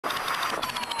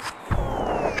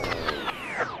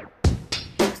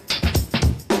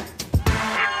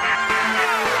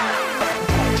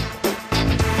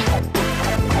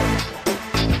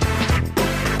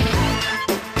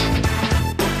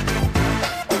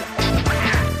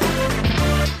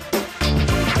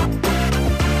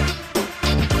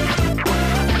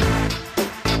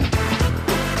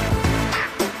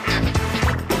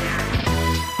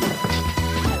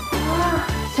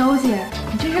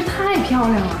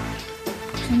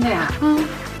真的呀？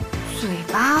嘴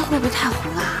巴会不会太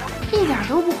红了？一点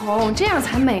都不红，这样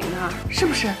才美呢，是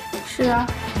不是？是啊。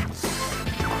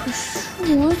可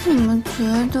是我怎么觉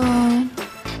得……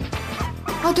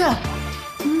哦，对了，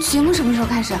我们节目什么时候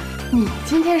开始？你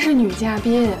今天是女嘉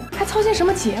宾，还操心什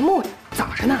么节目呀？早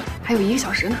着呢，还有1个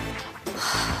小时呢。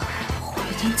我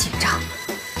有点紧张。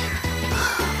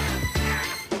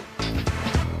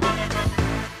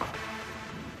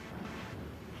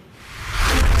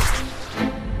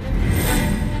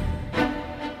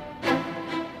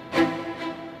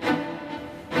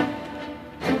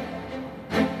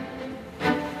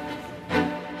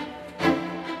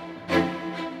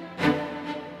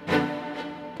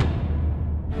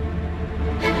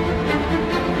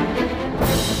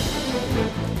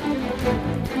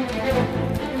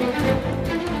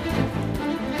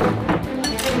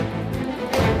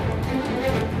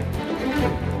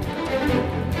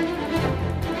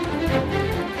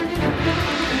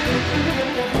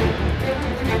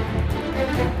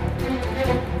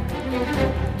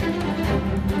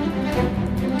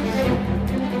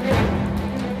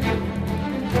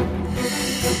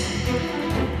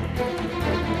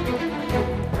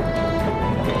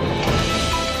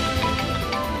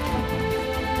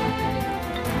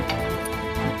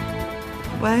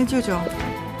喂，舅舅。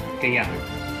真呀，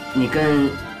你跟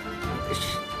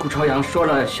顾朝阳说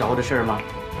了小欧的事儿吗？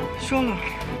说了。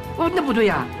哦，那不对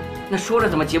呀，那说了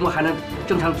怎么节目还能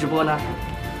正常直播呢？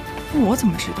我怎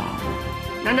么知道？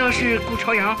难道是顾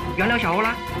朝阳原谅小欧了？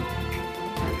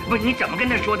不是，你怎么跟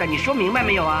他说的？你说明白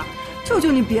没有啊？舅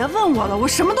舅，你别问我了，我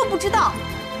什么都不知道。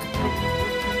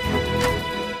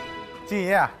静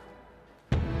怡，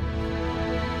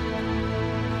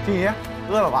静怡，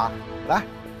饿了吧？来。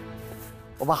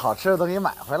我把好吃的都给你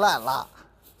买回来了。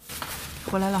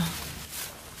回来了。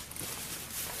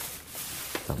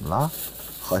怎么了？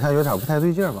好像有点不太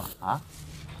对劲吧？啊？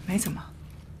没怎么。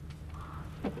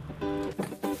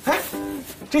哎，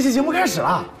这期节目开始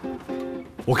了。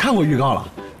我看过预告了，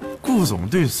顾总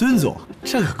对孙总，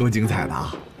这可够精彩的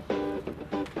啊！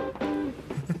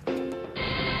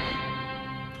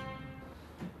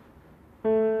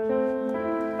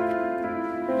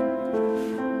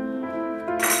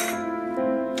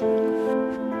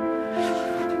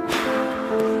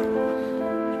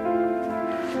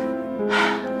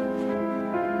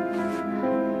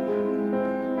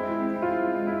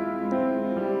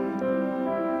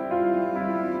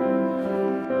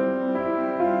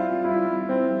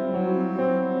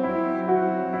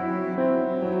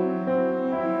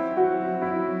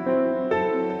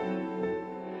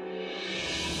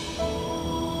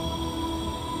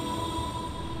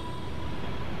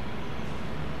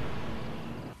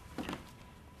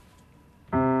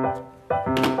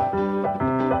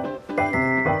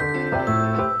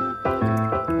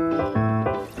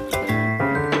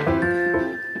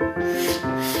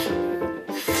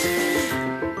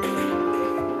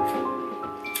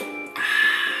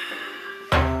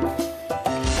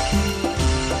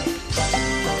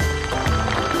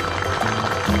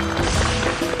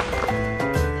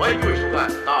欢迎各位收看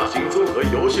大型综合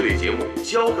游戏类节目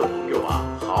《交个朋友吧》。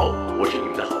好，我是你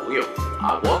们的好朋友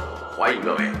阿光，欢迎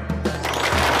各位。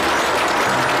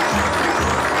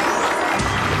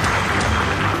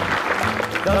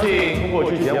相信通过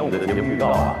之前我们的节目预告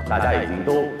啊，大家已经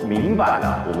都明白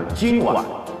了我们今晚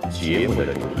节目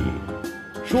的主题。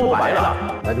说白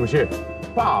了，那就是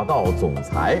霸道总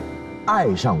裁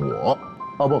爱上我，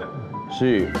哦不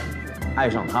是爱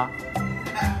上他。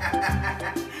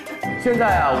现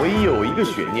在啊，唯一有一个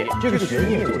悬念，这个悬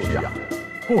念就是啊，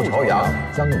顾朝阳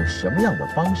将用什么样的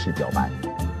方式表白？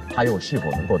他又是否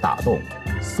能够打动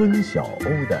孙小欧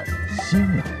的心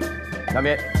呢？下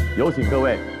面有请各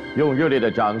位用热烈的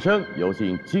掌声，有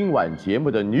请今晚节目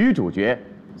的女主角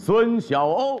孙小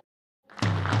欧。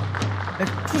哎，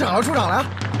出场了，出场了！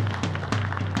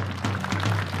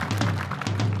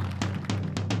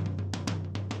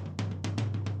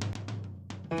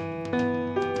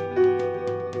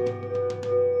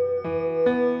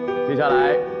接下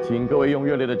来，请各位用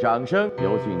热烈的掌声，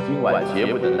有请今晚节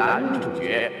目的男主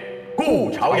角顾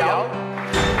朝阳。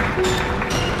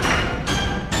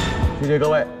谢谢各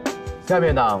位。下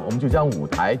面呢，我们就将舞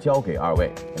台交给二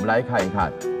位，我们来看一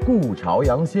看顾朝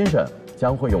阳先生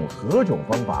将会用何种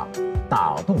方法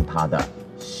打动他的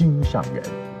心上人，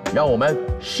让我们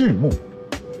拭目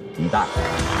以待。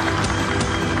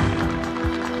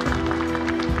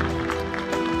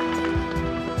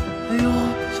哎呦，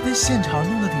今天现场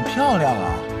弄得挺漂亮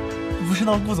啊，不知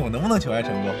道顾总能不能求爱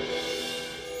成功。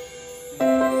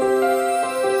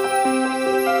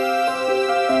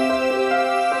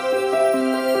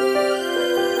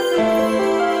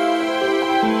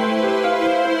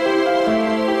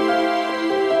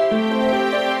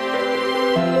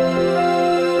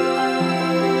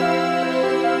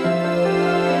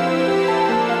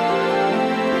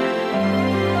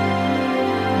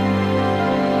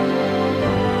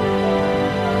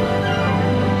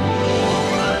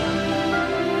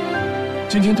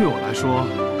今天对我来说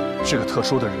是个特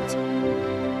殊的日子。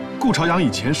顾朝阳以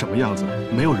前什么样子，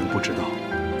没有人不知道。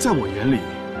在我眼里，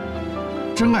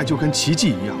真爱就跟奇迹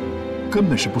一样，根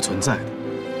本是不存在的。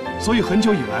所以很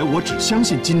久以来，我只相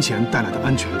信金钱带来的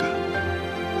安全感，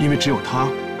因为只有它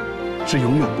是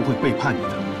永远不会背叛你的。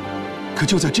可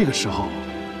就在这个时候，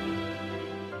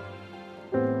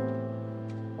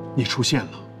你出现了。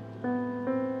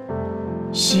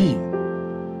吸引，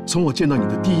从我见到你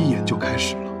的第一眼就开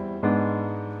始了。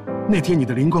那天你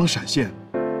的灵光闪现，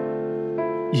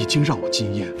已经让我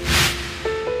惊艳。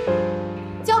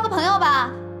交个朋友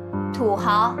吧，土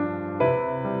豪。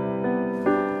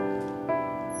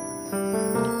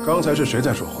刚才是谁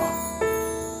在说话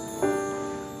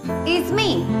It's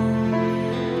me。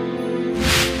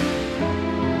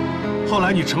后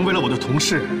来你成为了我的同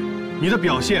事，你的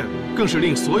表现更是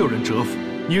令所有人折服。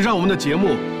你让我们的节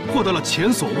目获得了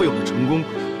前所未有的成功，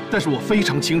但是我非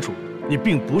常清楚，你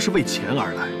并不是为钱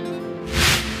而来。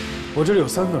我这里有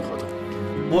3份合同，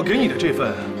我给你的这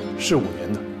份是5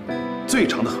年的，最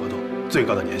长的合同，最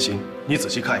高的年薪，你仔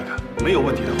细看一看，没有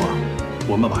问题的话，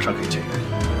我们马上可以签约。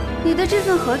你的这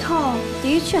份合同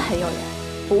的确很诱人，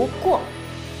不过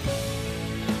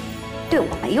对我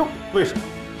没用。为什么？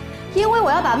因为我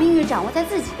要把命运掌握在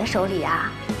自己的手里啊！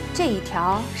这一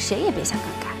条谁也别想更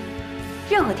改。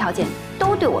任何条件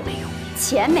都对我没用，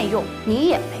钱没用，你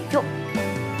也没用。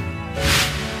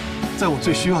在我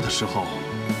最需要的时候，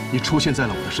你出现在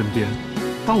了我的身边。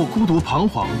当我孤独彷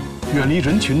徨、远离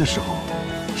人群的时候，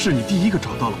是你第一个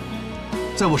找到了我。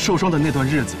在我受伤的那段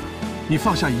日子，你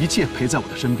放下一切陪在我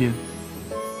的身边。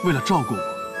为了照顾我，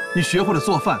你学会了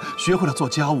做饭，学会了做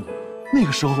家务。那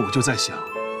个时候我就在想，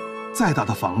再大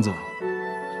的房子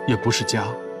也不是家，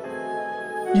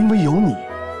因为有你，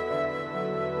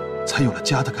才有了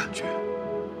家的感觉。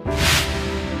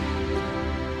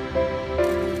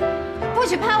不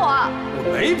许拍我！我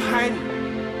没拍你。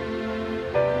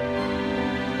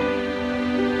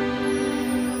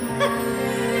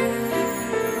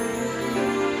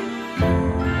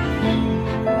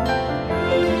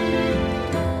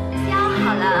削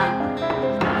好了。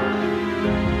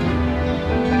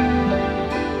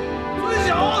孙晓，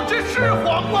这是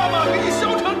黄瓜吗？给你削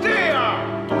成这样，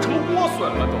都成莴笋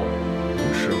了都。能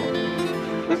吃吗？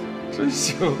真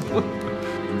行。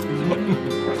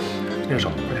练手，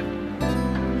快点。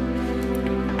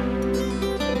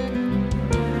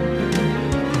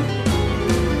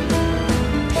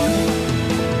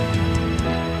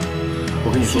我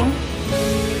跟你说，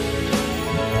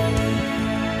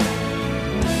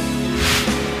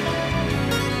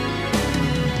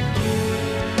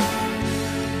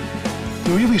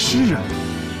有一位诗人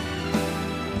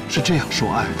是这样说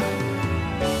爱的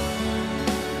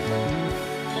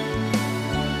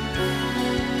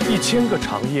：1000个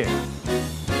长夜，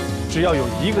只要有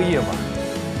1个夜晚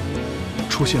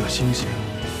出现了星星，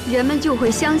人们就会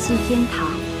相信天堂。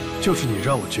就是你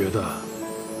让我觉得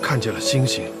看见了星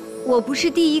星。我不是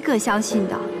第一个相信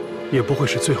的，也不会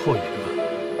是最后一个。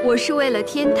我是为了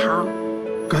天堂，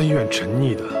甘愿沉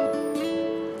溺的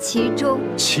其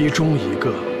中一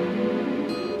个。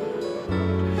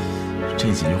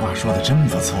这几句话说的真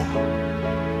不错。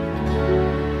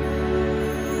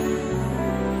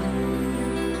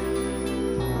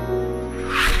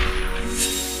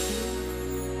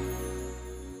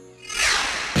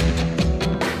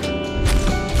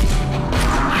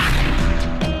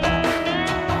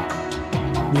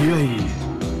你愿意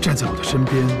站在我的身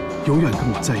边，永远跟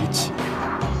我在一起，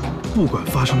不管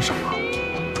发生什么，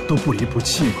都不离不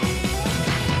弃吗？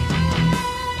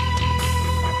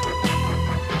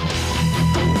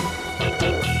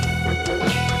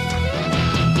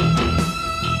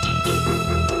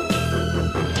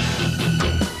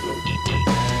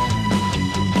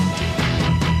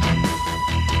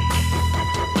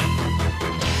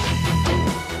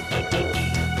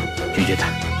拒绝他，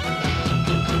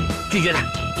拒绝他。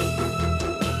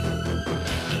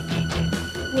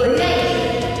我愿意。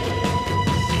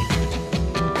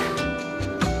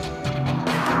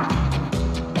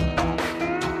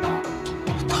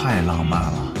太浪漫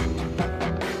了，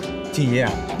静怡，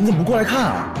你怎么不过来看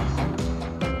啊？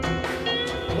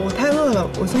我太饿了，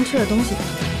我先吃点东西。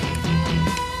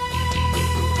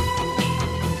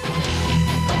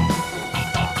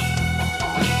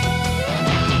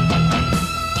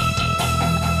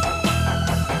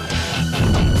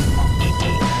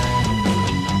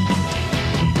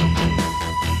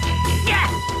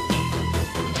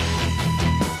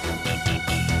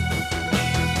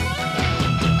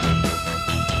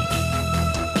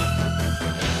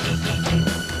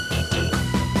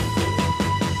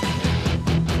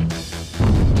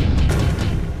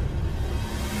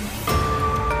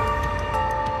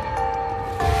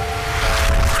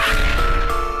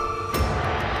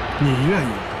愿意，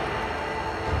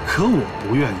可我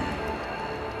不愿意。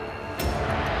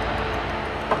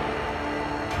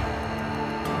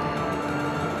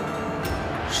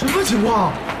什么情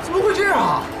况？怎么会这样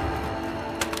啊？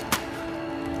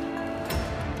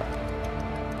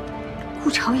顾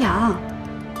朝阳，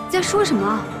你在说什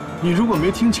么？你如果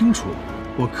没听清楚，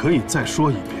我可以再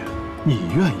说一遍。你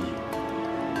愿意，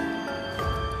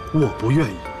我不愿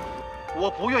意。我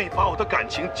不愿意把我的感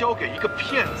情交给一个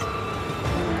骗子。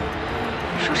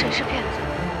你说谁是骗子？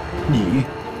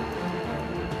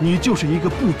你就是一个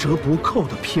不折不扣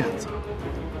的骗子。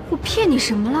我骗你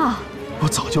什么了？我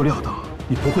早就料到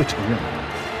你不会承认。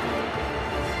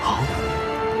好，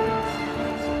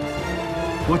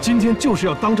我今天就是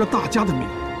要当着大家的面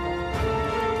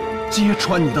揭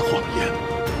穿你的谎言。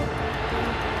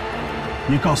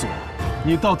你告诉我，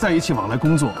你到在一起网来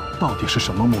工作到底是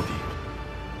什么目的？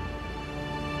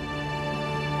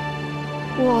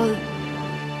我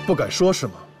不敢说是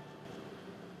吗？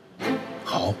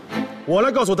好，我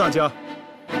来告诉大家，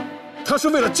他是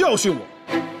为了教训我。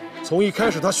从一开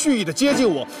始，他蓄意的接近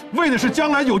我，为的是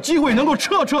将来有机会能够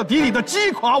彻彻底底的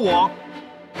击垮我，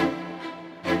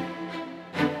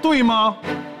对吗？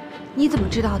你怎么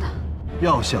知道的？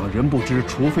要想人不知，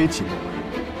除非己莫。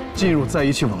进入在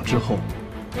一起网之后，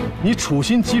你处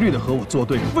心积虑的和我作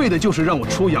对，为的就是让我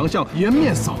出洋相，颜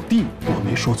面扫地。我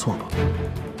没说错吧？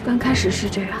刚开始是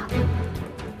这样，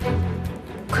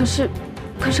可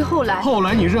是后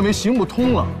来你认为行不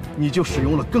通了，你就使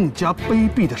用了更加卑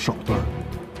鄙的手段，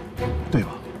对吧？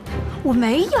我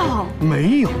没有，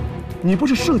没有，你不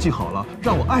是设计好了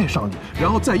让我爱上你，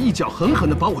然后再一脚狠狠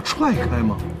地把我踹开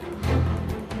吗？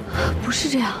不是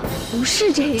这样，不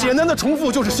是这样。简单的重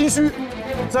复就是心虚，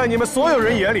在你们所有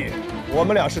人眼里，我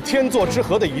们俩是天作之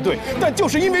合的一对，但就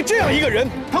是因为这样一个人，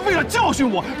他为了教训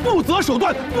我，不择手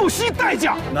段，不惜代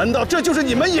价。难道这就是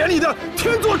你们眼里的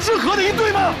天作之合的一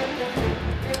对吗？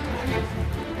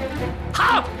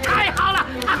好，太好了！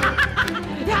哈哈哈哈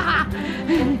呀！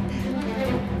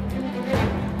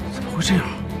怎么会这样？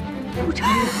顾朝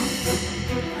阳，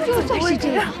就算是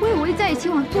这样，我也为在一起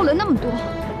网做了那么多，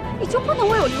你就不能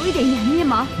为我留一点颜面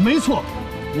吗？没错，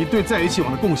你对在一起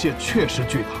网的贡献确实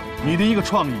巨大。你的一个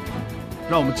创意，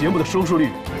让我们节目的收视率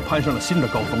攀上了新的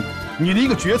高峰。你的一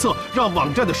个决策，让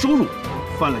网站的收入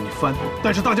翻了一番。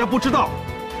但是大家不知道，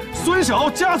孙小欧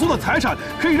家族的财产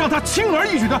可以让他轻而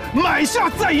易举地买下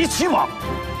在一起网。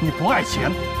你不爱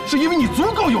钱，是因为你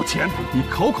足够有钱。你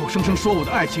口口声声说我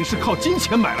的爱情是靠金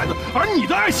钱买来的，而你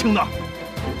的爱情呢，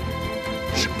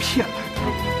是骗来的。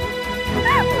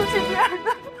不是这样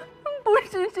的，不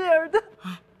是这样的。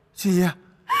欣怡，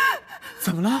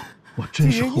怎么了？我真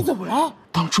是后悔，你怎么了？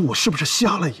当初我是不是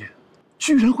瞎了眼，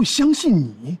居然会相信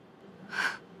你？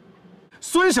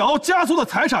孙小欧家族的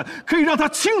财产可以让他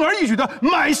轻而易举地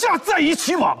买下在一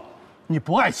起网。你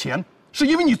不爱钱，是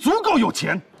因为你足够有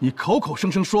钱。你口口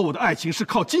声声说我的爱情是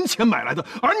靠金钱买来的，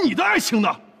而你的爱情呢，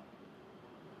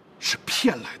是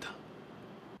骗来的。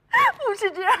不是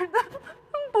这样的，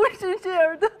不是这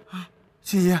样的。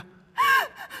欣怡，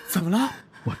怎么了？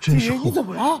我真是后悔，你怎么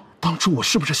了？当初我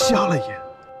是不是瞎了眼，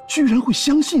居然会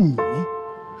相信你？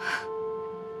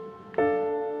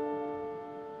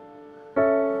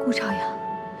顾朝阳，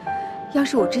要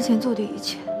是我之前做的一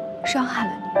切伤害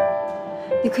了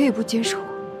你，你可以不接受我，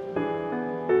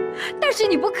但是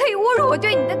你不可以侮辱我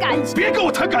对你的感情。别跟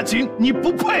我谈感情，你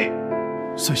不配。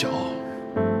孙小欧，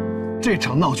这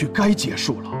场闹剧该结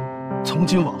束了。从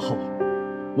今往后，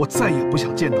我再也不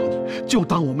想见到你，就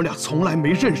当我们俩从来没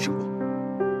认识过。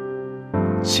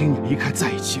请你离开在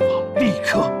一起网，立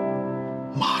刻，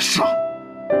马上。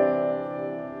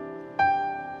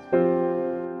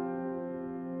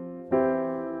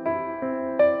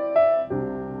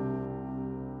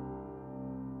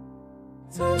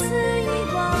从此遗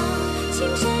忘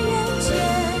情深缘浅，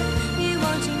遗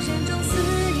忘情深中似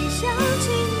一厢情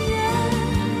愿。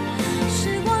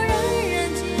时光荏苒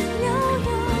间悠悠，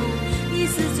一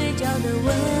丝嘴角的温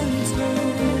存。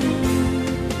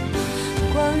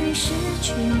光阴逝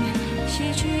去，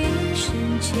洗去一生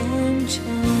前尘。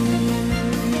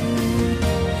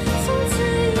从此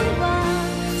遗忘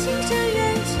情深缘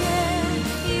浅，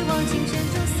遗忘情深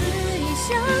中似一厢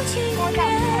情愿。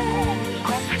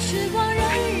时光荏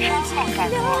苒间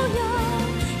悠悠，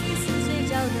一丝嘴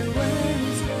角的温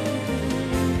存。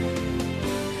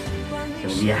兄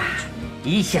弟啊，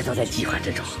一切都在计划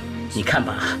之中。你看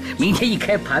吧，明天一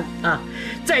开盘啊，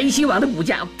在一起网的股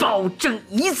价保证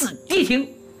一字跌停。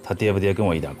他跌不跌跟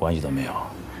我一点关系都没有，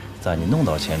在你弄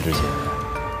到钱之前，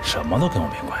什么都跟我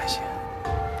没关系。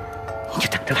你就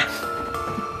等着吧。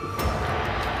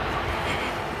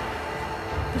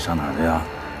你上哪儿去呀？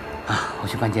啊，我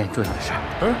去办件重要的事儿。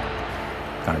不是，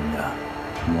干什么呀？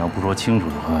你要不说清楚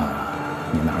的话，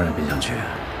你哪儿也别想去。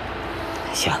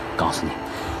行，告诉你，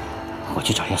我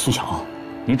去找一下孙小欧。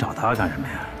你找他干什么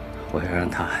呀？我要让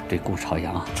他对顾朝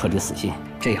阳彻底死心，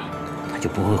这样他就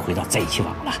不会回到在一起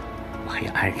网了。我还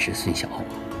要暗示孙小欧，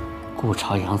顾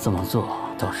朝阳这么做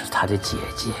都是他的姐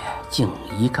姐静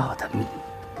怡告的密。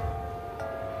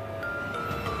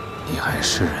你还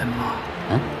是人吗？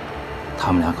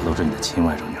他们俩可都是你的亲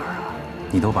外甥女儿啊！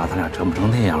你都把他俩折磨成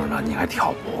那样了，你还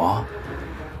挑拨？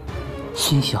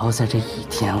孙小欧在这一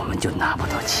天我们就拿不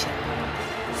到钱，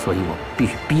所以我必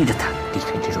须逼着他离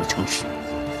开这座城市，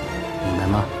明白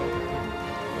吗？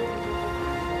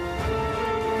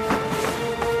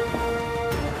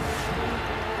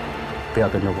不要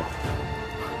跟着我，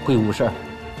会误事儿。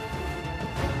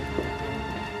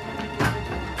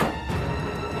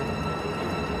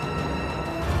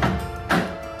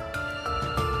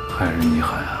还是你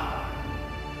狠啊！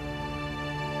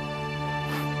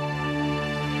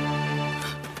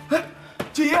哎，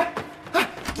静怡，哎，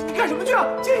你干什么去啊？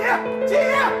静怡，静怡，静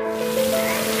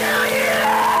怡，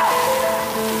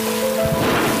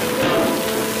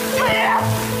静怡，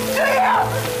静怡，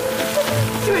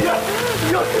静怡，你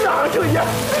要去哪儿啊？静怡，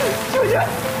静怡，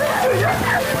静怡，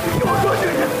你听我说，静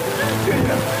怡，静怡，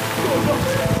听我说，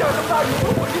下这么大雨，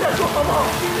我一点说好不好？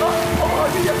啊，好不好，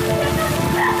静怡？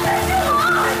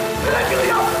静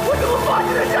怡，我怎么放你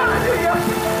的下来，静怡？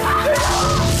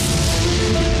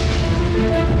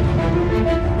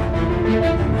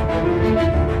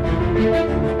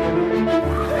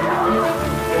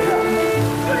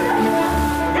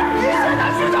你现在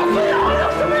去找孙杨有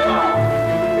什么用？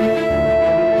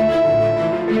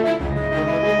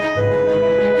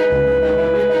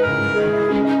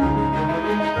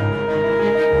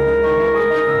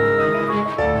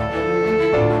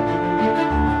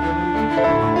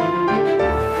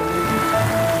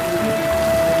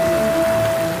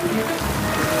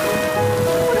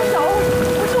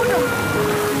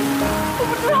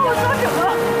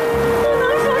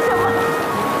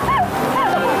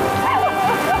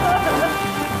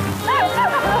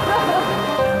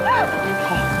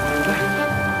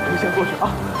过去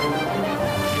啊！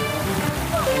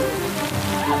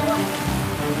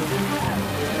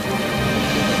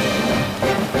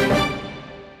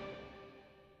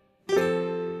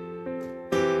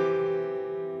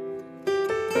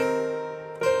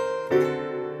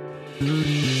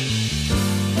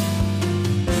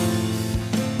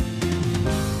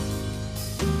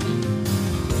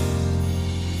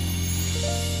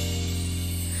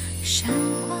闪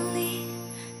光里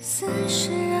似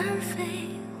是而非，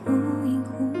忽隐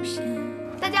忽现。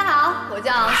大家好，我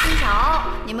叫孙小欧，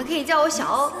你们可以叫我小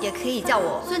欧，也可以叫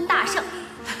我孙大圣。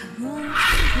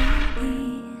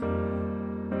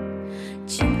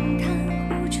轻弹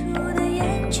呼出的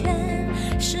眼圈，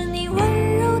是你温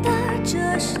柔的折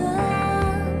射，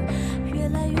越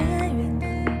来越远的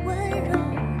温柔，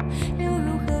又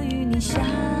如何与你相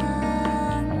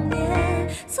连？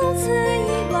从此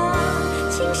遗忘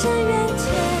情深缘浅，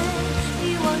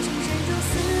遗忘情深中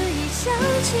肆意相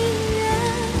情愿。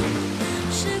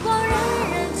时光荏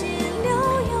苒间流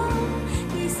涌，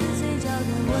一丝嘴角的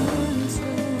温存。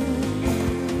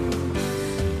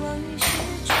光与逝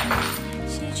去，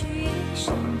洗去一生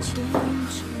前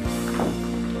尘。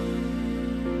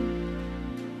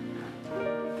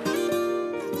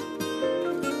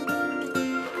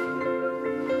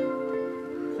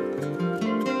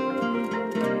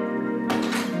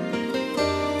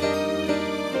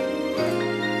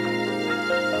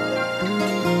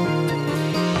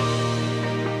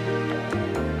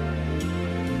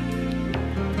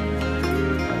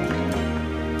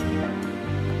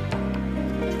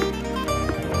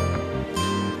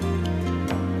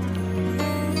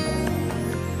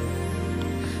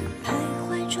徘徊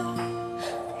中，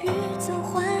欲走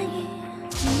还迎，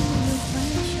无人还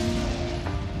旋。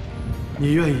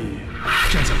你愿意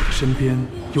站在我的身边，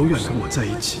永远跟我在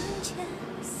一起，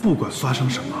不管发生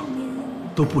什么，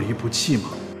都不离不弃吗？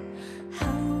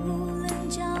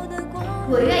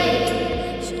我愿意。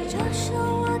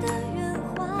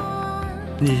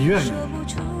你愿意，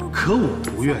可我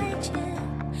不愿意。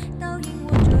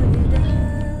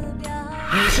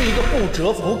你是一个不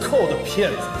折不扣的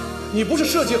骗子，你不是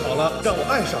设计好了让我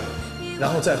爱上你，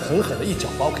然后再狠狠的一脚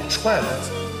把我给踹了？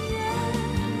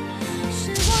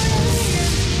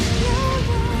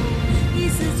一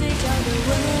丝嘴角的温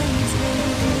存，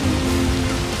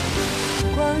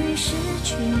光与逝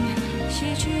去，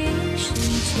洗去一生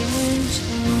前尘。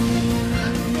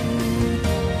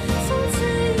从此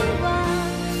遗忘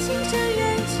情深缘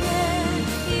浅，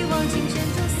遗忘情深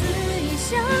中肆意相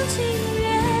情愿。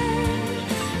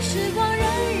时光荏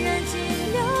苒间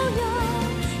流涌，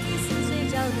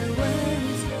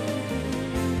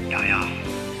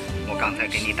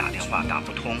打电话打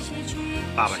不通，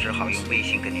爸爸只好用微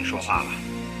信跟你说话了。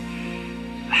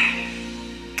哎，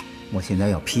我现在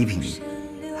要批评你，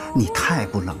你太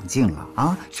不冷静了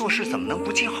啊！做事怎么能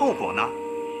不计后果呢？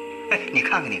哎，你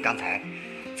看看你刚才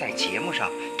在节目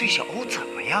上对小欧怎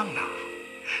么样啊？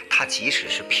他即使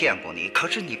是骗过你，可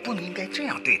是你不能应该这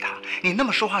样对他，你那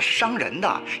么说话是伤人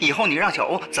的。以后你让小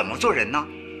欧怎么做人呢？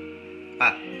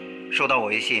哎，收到我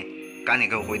微信，赶紧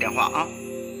给我回电话啊！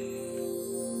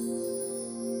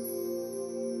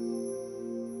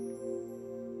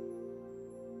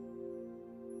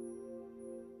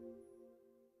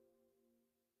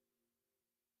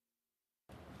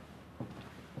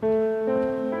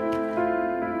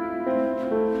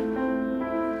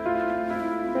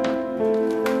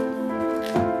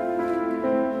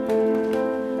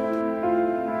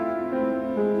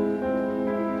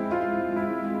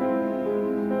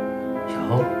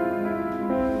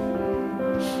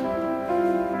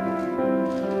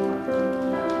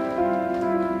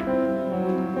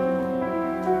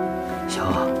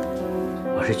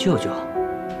舅舅，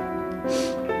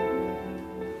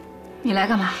你来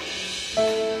干嘛？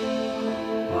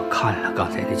我看了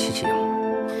刚才那期节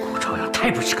目，顾朝阳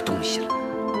太不是个东西了。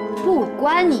不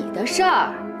关你的事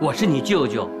儿。我是你舅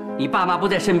舅，你爸妈不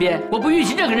在身边，我不允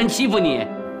许任何人欺负你。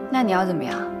那你要怎么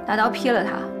样？拿刀劈了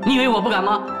他？你以为我不敢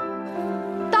吗？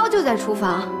刀就在厨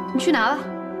房，你去拿吧。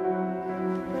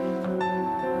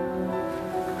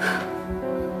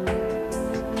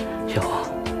小红。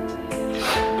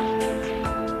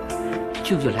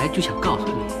舅舅来就想告诉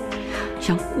你，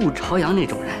像顾朝阳那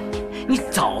种人，你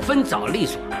早分早利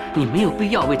索，你没有必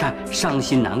要为他伤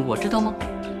心难过，知道吗？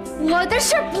我的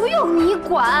事不用你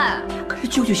管。可是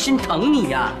舅舅心疼你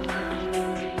呀。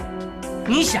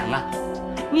你想啊，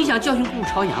你想教训顾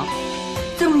朝阳，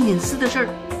这么隐私的事儿，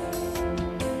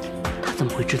他怎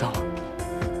么会知道啊？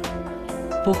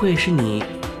不会是你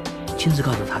亲自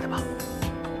告诉他的吧？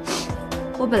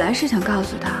我本来是想告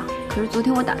诉他，可是昨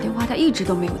天我打电话，他一直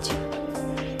都没有接。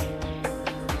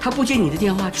他不接你的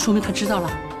电话，说明他知道了。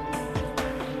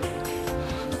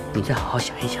你再好好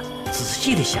想一想，仔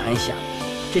细的想一想，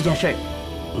这件事儿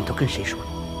你都跟谁说了？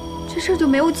这事儿就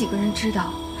没有几个人知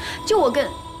道，就我跟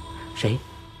谁？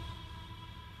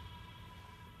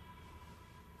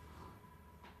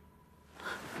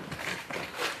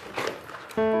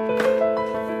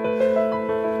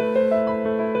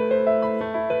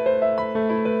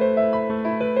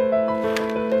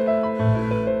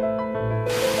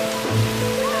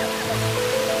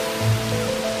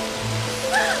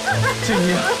静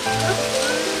怡，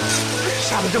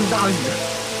下了这么大的雨，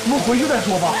我们回去再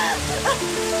说吧。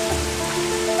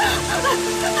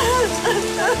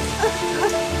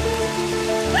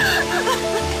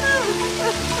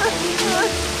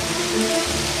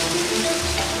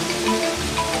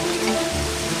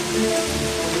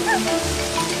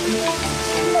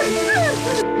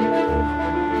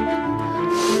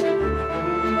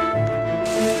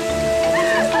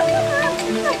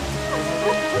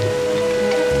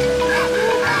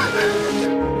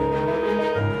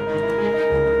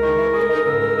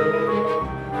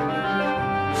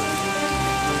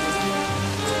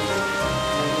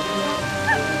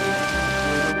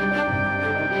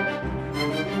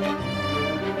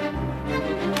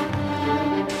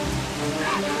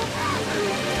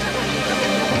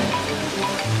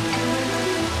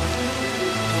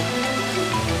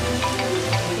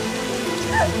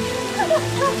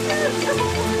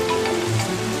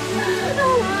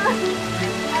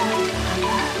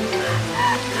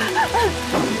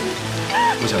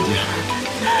陆小姐，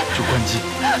就关机。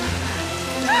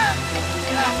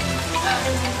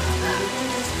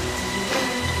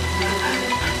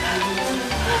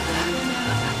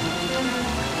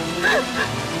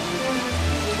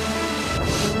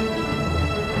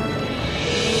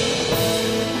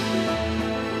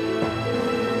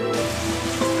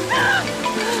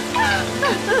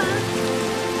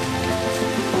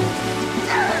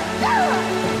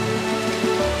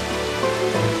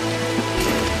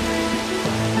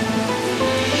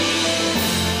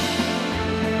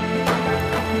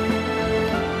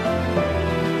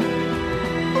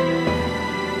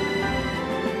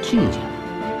静静，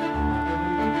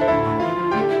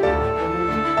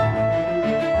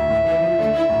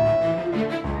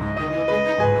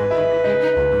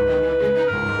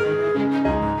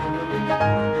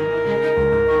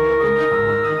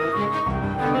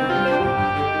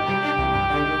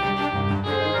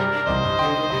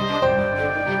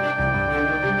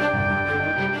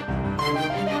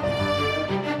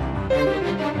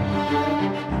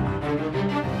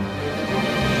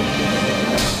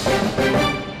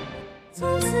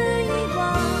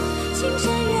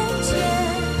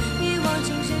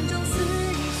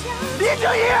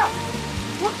正义！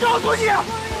我告诉你，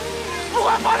不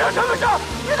管发生什么事，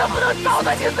你都不能糟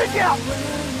蹋你自己。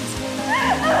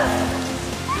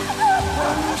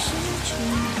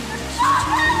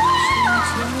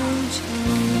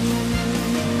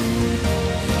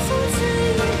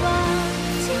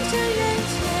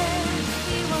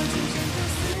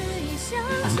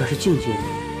难道是静静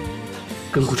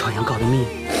跟顾朝阳搞的蜜？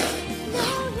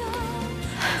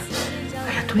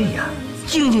哎呀，对呀，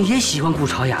静静也喜欢顾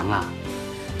朝阳啊。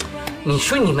你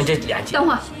说你们这俩……等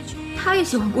会儿，他也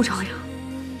喜欢顾朝阳。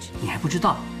你还不知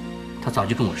道，他早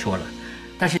就跟我说了。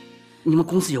但是你们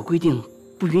公司有规定，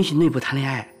不允许内部谈恋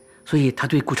爱，所以他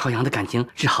对顾朝阳的感情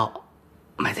只好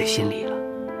埋在心里了。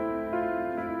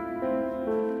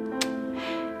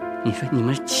你说你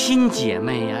们亲姐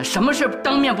妹呀，什么事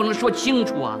当面不能说清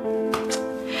楚啊？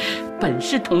本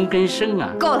是同根生啊！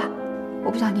够了，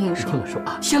我不想听你说。听我说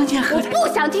啊，相见何太？我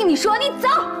不想听你说，你走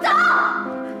走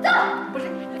走，不是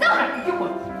走，我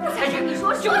不想听你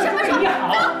说，说什么说？你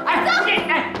好，走，哎，走，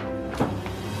哎。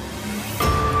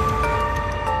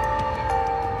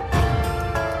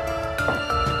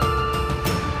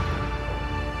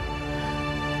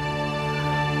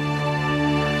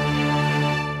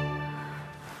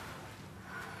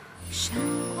闪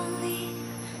光里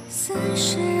似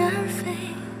是而非，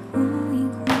忽隐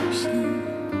忽现。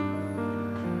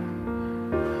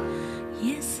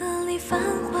夜色里繁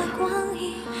华光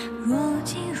影，若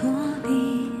即若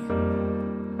离。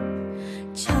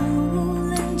悄无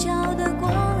棱角的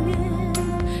光晕，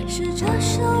是这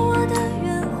首我的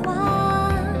原话。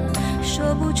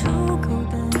说不出口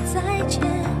的再见，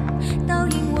倒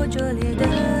映我拙劣的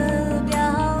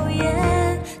表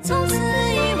演。从此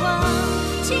遗忘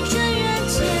情深缘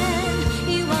浅，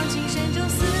遗忘情深中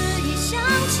肆意向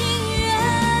情愿。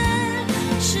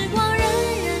时光荏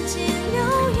苒间流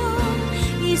涌，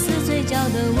一丝嘴角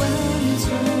的温存。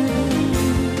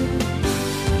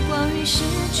光与逝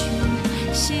去，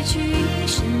洗去一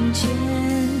生缱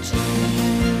绻。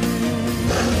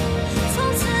从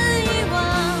此遗忘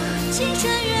情深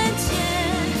缘浅，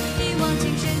遗忘情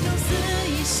深中肆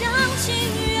意向情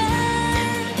愿。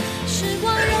时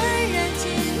光荏苒间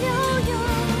流涌，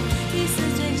一丝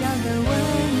嘴角的温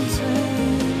存。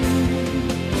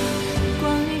光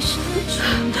与逝去，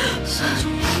洗去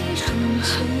一生缱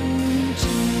绻。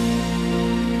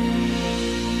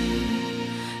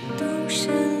独身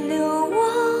流亡，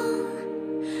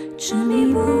执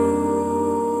迷不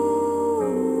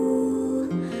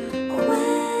悔。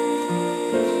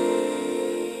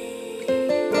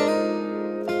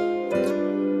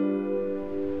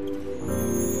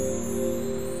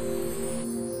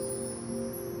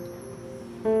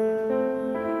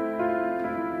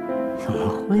怎么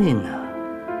会呢？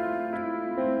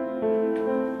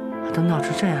都闹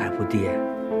出这样还不跌，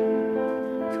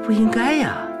这不应该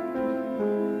呀！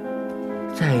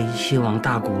再希望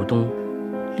大股东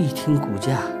力挺股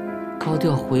价，高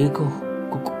调回购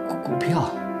股票。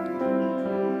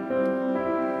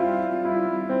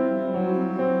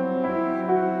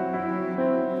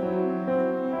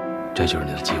这就是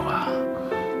你的计划？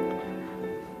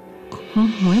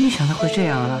我也没想到会这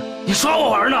样啊！你耍我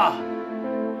玩呢？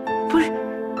不是，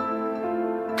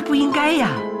这不应该呀！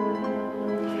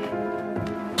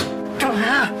赵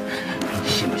楠，你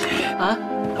信不信啊？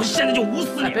我现在就捂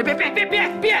死你！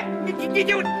别！你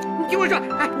听我说，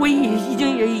哎，我已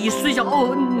经以孙小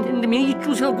欧的名义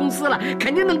注册了公司了，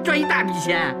肯定能赚一大笔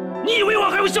钱。你以为我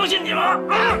还会相信你吗？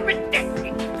啊！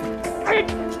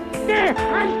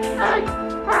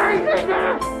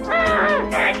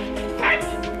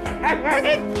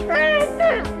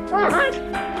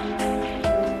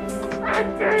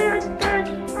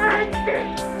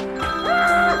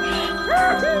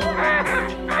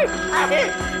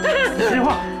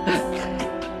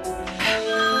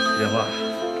电话。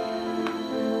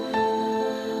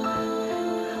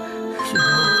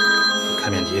开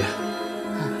免提。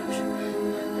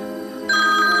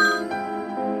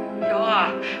小啊，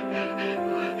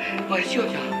我舅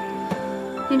舅。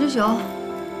林志雄，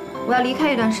我要离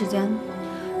开一段时间，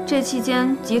这期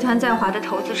间集团在华的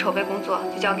投资筹备工作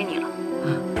就交给你了。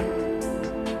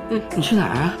你去哪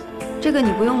儿啊？这个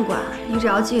你不用管，你只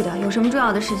要记得有什么重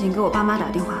要的事情给我爸妈打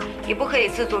电话，也不可以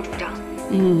自作主张。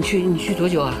你去多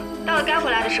久啊？到了该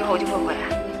回来的时候，我就会回来。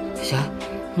行，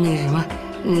那个什么，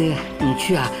你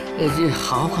去啊，这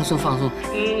好好放松。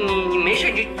你没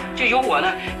事，就有我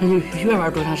呢。你愿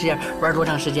玩多长时间玩多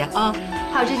长时间啊。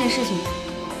还有这件事情，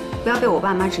不要被我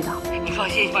爸妈知道。你放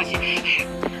心。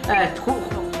哎，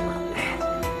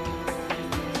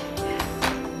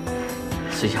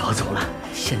孙小豪走了，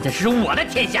现在是我的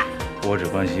天下。我只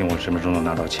关心我什么时候能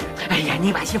拿到钱。哎呀，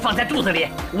你把心放在肚子里，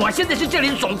我现在是这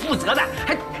里总负责的，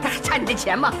还差你的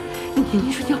钱吗？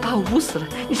你说你要把我捂死了，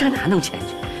你上哪弄钱去？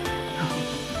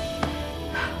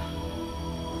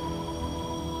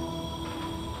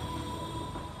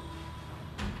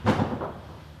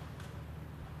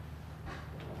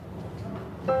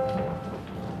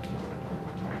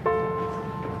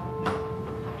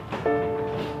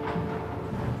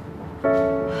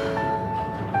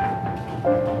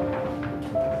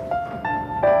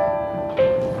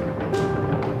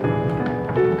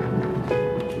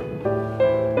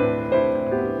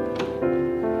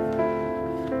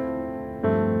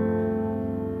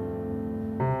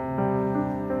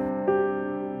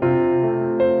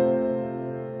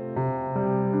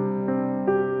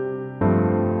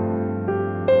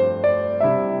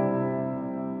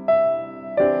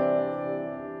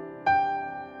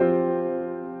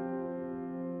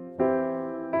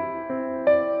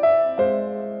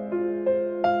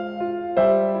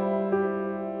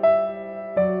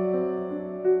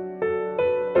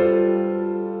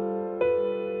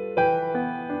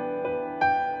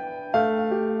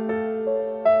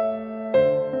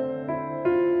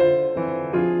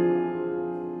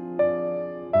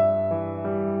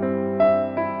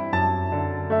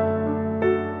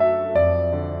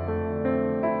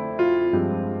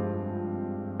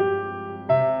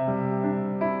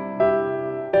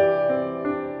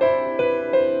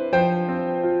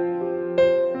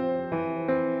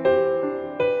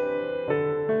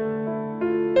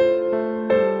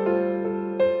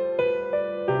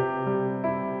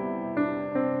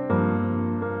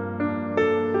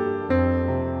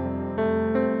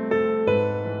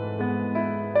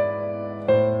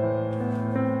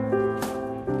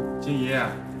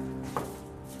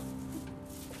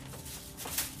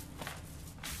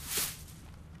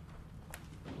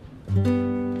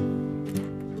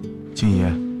静怡，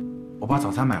我把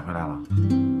早餐买回来了。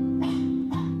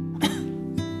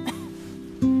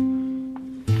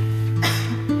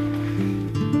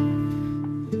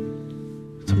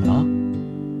怎么了？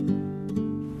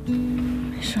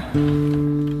没事。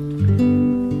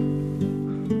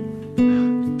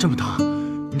这么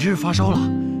疼，你这是发烧了，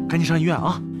赶紧上医院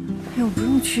啊！哎呦，不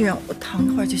用去，我躺一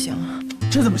会儿就行了。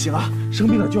这怎么行啊？生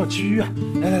病了就要去医院。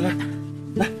来来来，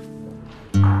来。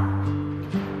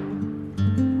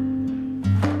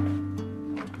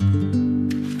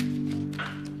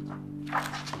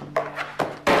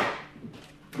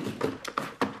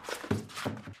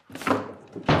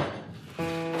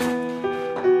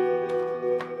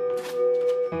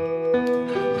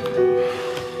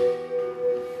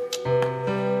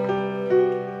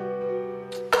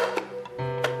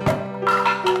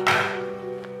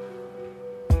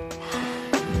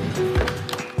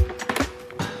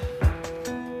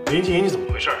 林静怡，你怎么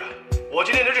回事啊？我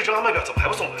今天的日程安排表怎么还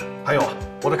不送来？还有，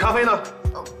我的咖啡呢？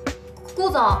顾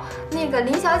总，那个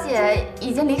林小姐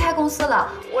已经离开公司了，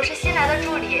我是新来的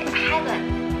助理 Helen。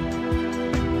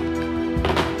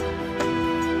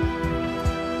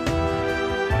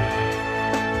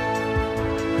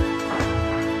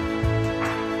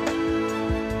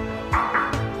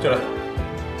进来。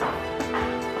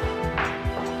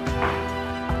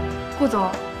顾总，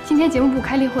今天节目部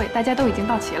开例会，大家都已经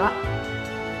到齐了。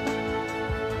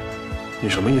 你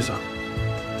什么意思啊？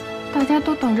大家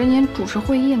都等着您主持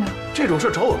会议呢。这种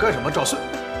事找我干什么？找孙……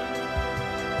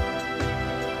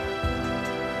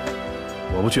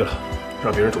我不去了，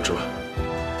让别人主持吧。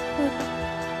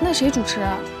那谁主持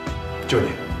啊？就你，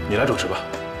你来主持吧。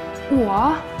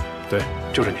我？对，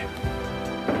就是你。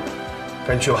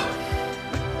赶紧去吧。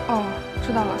哦，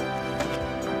知道了。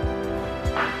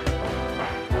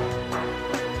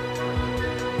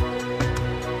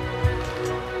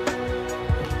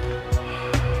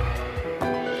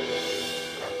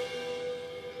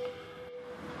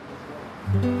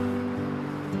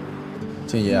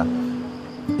 静怡，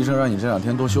医生让你这2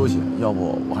天多休息，要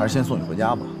不我还是先送你回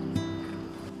家吧。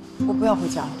我不要回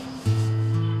家。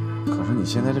可是你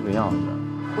现在这个样子，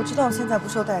我知道我现在不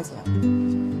受待见。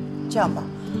这样吧，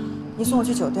你送我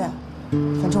去酒店，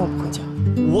反正我不回家。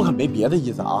我可没别的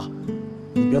意思啊，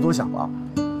你别多想了。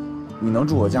你能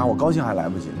住我家，我高兴还来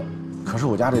不及呢。可是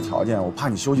我家这条件，我怕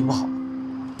你休息不好。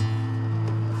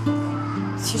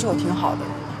其实我挺好的，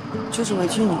就是委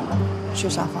屈你睡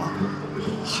沙发。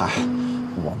嗨。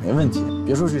 我没问题，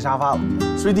别说睡沙发了，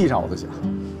睡地上我都行。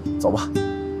走吧。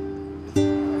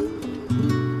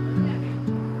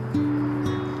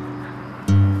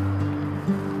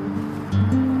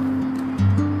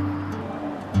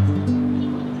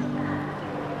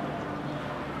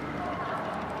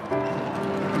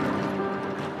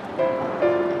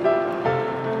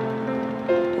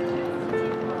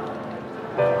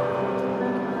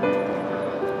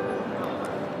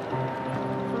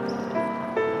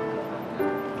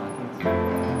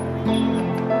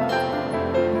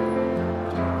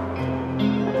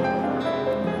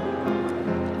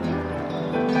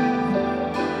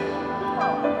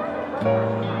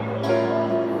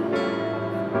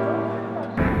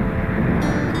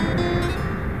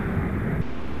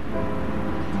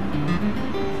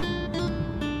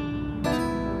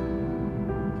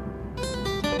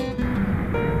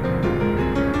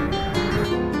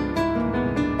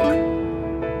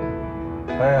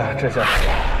哎呀，这下好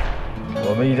了，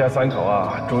我们一家3口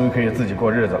啊，终于可以自己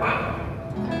过日子了。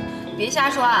别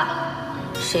瞎说啊！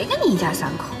谁跟你一家3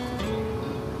口？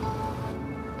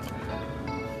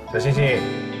小星星，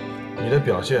你的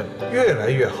表现越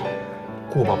来越好，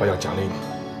顾爸爸要奖励你。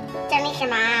奖励什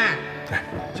么？哎，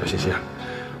小星星啊，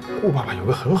顾爸爸有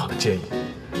个很好的建议，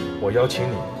我邀请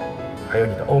你，还有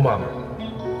你的欧妈们，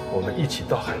我们一起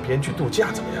到海边去度假，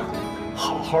怎么样？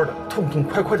好好的，痛痛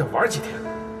快快的玩几天。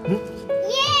嗯。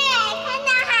耶！看到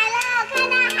海了，看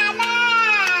到海了。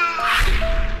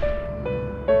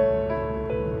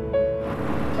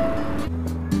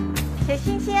小星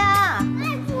星，外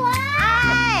婆，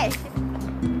哎，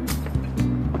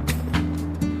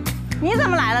你怎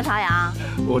么来了，朝阳？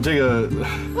我这个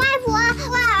外婆，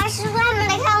我是专门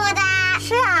来看我的。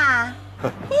是啊。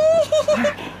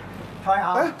朝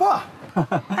阳，哎，爸。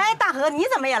哎，大河，你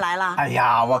怎么也来了？哎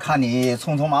呀，我看你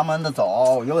匆匆忙忙的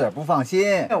走，有点不放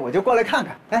心，我就过来看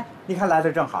看。哎，你看来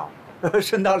的正好，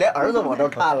顺道连儿子我都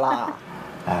看了。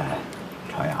哎，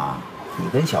朝阳，你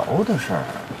跟小欧的事儿，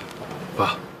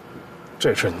爸，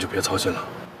这事你就别操心了，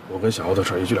我跟小欧的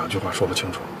事1句2句话说不清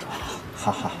楚。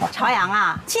好。朝阳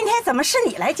啊，今天怎么是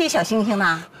你来接小星星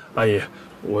呢？阿姨，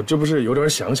我这不是有点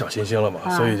想小星星了吗？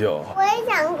所以就我也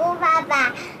想顾爸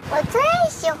爸，我最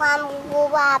喜欢顾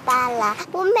爸爸了，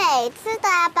我每次都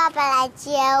要爸爸来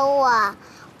接我。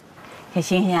小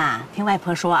星星啊，听外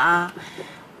婆说啊，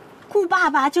顾爸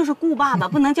爸就是顾爸爸，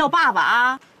不能叫爸爸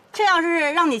啊。这要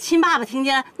是让你亲爸爸听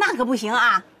见，那可不行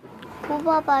啊。顾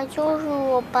爸爸就是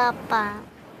我爸爸。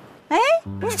哎，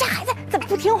你这孩子怎么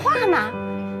不听话呢？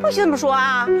不许这么说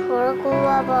啊！除了顾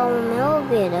爸爸，我没有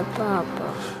别的爸爸。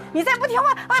你再不听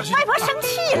话啊，外婆生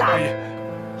气了。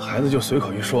孩子就随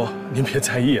口一说，您别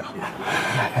在意啊。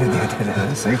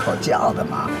对，随口叫的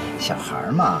嘛，小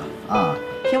孩嘛，啊。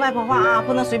听外婆话啊，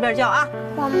不能随便叫啊。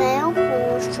我没有胡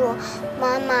说，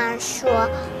妈妈说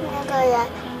那个人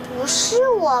不是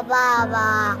我爸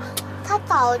爸，他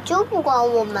早就不管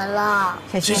我们了。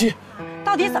小星，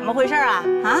到底怎么回事啊？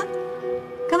啊，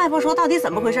跟外婆说到底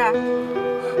怎么回事？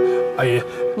阿姨，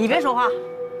你别说话。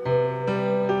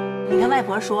你跟外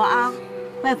婆说啊，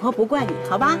外婆不怪你，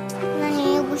好吧？那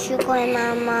你也不许怪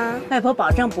妈妈。外婆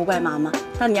保证不怪妈妈，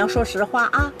但你要说实话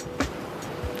啊。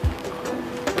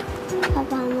爸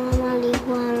爸妈妈离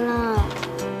婚了。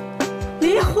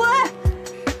离婚？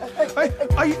哎，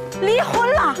阿姨，离婚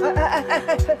了？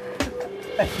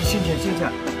哎，星星，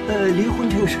离婚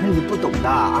这个事儿你不懂的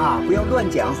啊，不要乱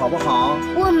讲，好不好？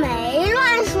我没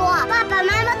乱说，爸爸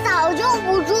妈妈早就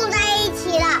不住在一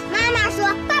起了。妈妈说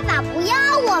爸爸不要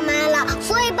我们了，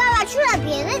所以爸爸去了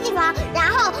别的地方，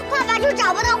然后爸爸就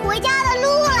找不到回家的路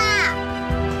了。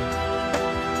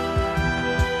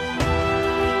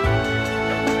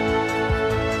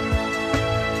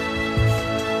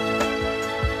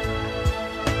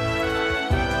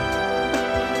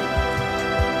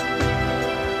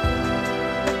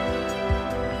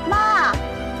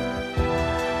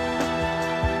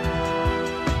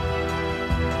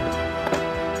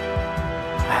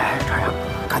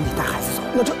赶紧带孩子走。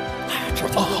那这，这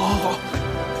哦，好。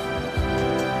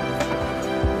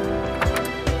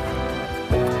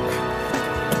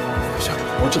行，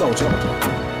我知道。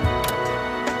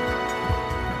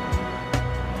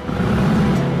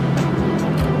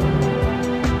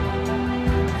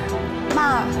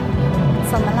妈，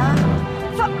怎么了？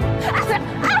怎么了？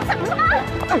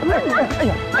哎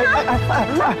呀，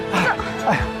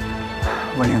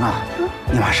文玲啊，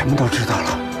你妈什么都知道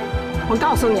了。我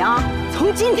告诉你啊，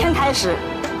从今天开始，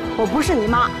我不是你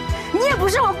妈，你也不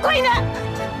是我闺女。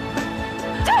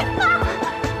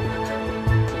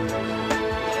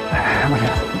哎，文玲，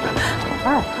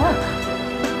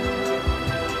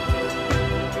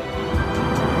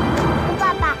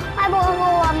爸爸，外婆和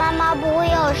我妈妈不会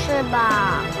有事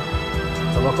吧？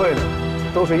怎么会呢？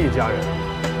都是一家人，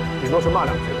顶多是骂2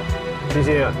句吧。欣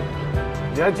欣，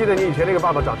你还记得你以前那个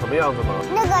爸爸长什么样子吗？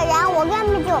那个人我根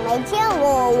本就没见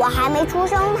过，我还没出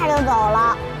生他就走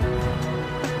了。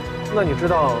那你知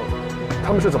道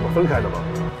他们是怎么分开的吗？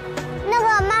那个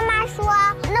妈妈说，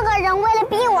那个人为了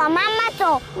逼我妈妈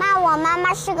走，骂我妈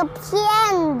妈是个骗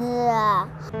子。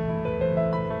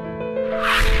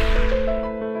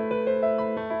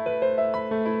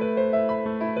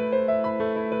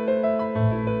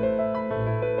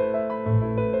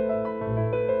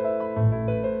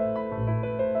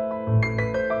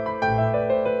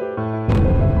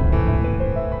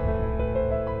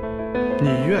你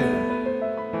愿意，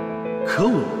可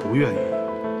我不愿意。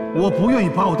我不愿意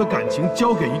把我的感情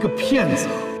交给一个骗子。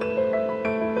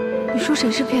你说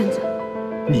谁是骗子？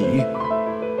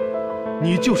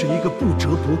你就是一个不折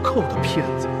不扣的骗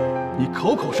子。你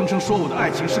口口声声说我的爱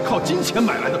情是靠金钱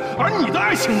买来的，而你的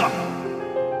爱情呢，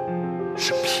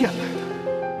是骗来的。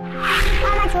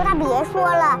妈妈求他别说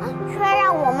了，却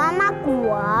让我妈妈滚。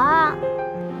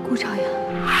顾朝阳，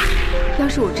要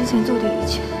是我之前做的一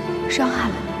切伤害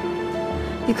了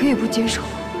你，你可以不接受，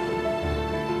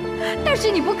但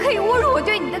是你不可以侮辱我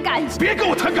对你的感情。别跟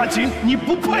我谈感情，你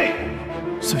不配。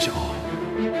孙小欧，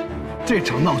这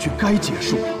场闹剧该结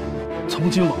束了。从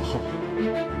今往后，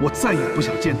我再也不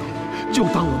想见到你，就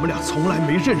当我们俩从来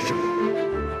没认识过。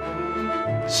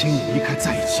请你离开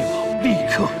在一起网，立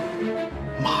刻，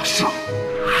马上。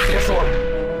别说了。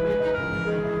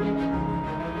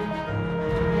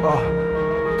啊，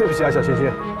对不起啊，小欣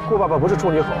欣，顾爸爸不是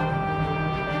冲你吼，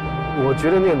我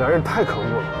觉得那个男人太可恶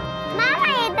了。妈妈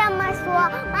也这么说，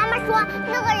妈妈说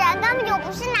那个人根本就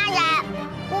不是男人。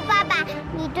顾爸爸，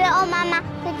你对欧妈妈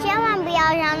可千万不要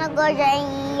像那个人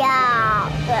一样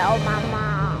对欧妈妈。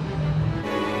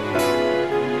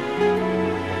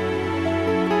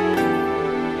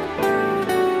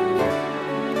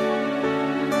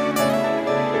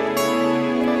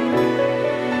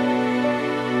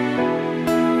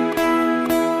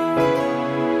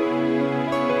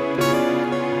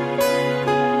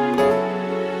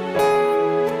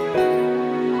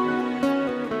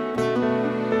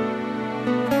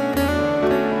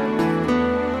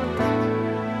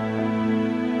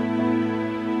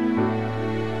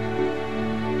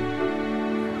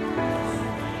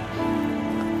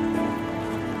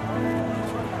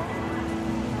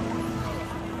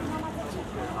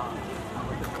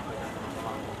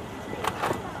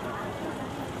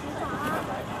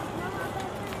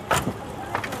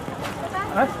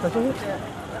哎，小欣欣，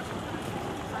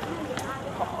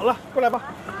好了，过来吧。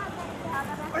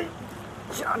哎，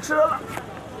下车了。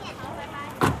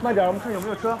慢点，我们看有没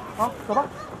有车。好，走吧。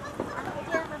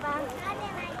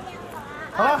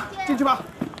好了，进去吧，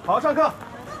好好上课。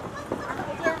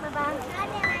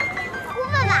顾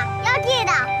爸爸要记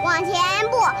得往前一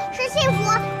步是幸福，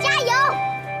加油！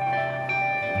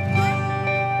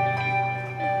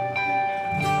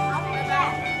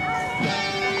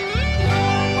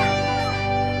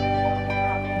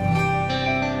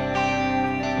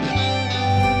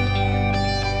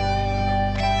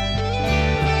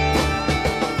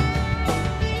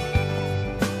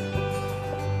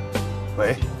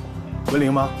喂，文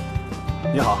玲吗？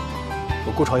你好，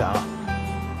我顾朝阳啊。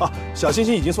啊，小欣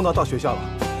欣已经送到学校了。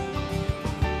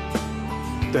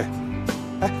对，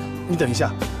哎，你等一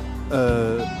下，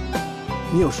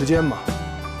你有时间吗？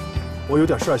我有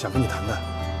点事儿想跟你谈谈。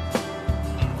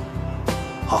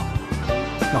好，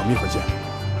那我们一会儿见。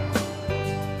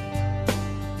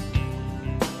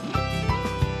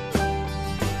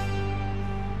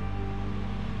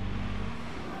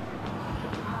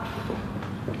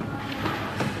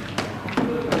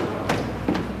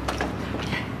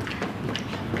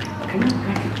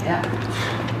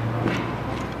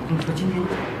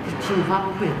发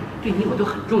布会对你我都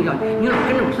很重要，你老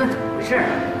跟着我算怎么回事？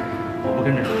我不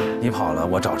跟着你，你跑了，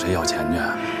我找谁要钱去？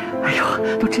哎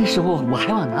呦，都这时候我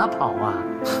还往哪跑啊？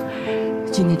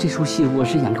今天这出戏我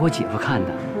是演给我姐夫看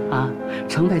的啊，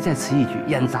成败在此一举，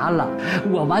演砸了，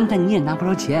我完蛋你也拿不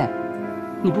着钱，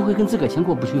你不会跟自个儿钱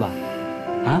过不去吧？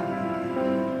啊？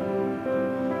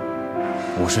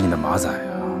我是你的马仔呀！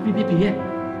别，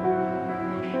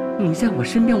你在我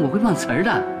身边我会忘词儿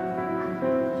的。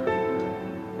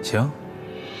行，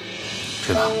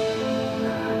睡吧。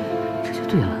这就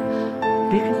对了，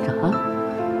别跟着啊。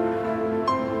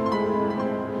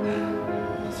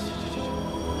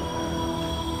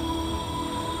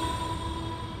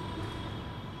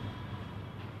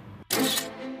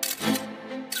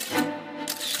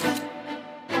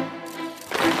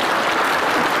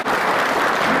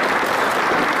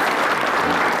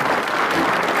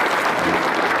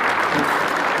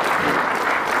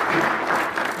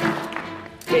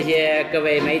谢谢各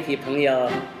位媒体朋友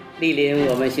莅临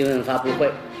我们新闻发布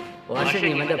会，我是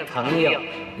你们的朋友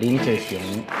林志行。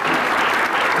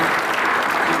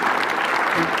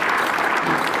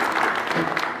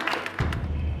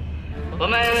我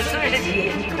们孙氏企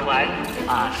业集团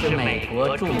啊，是美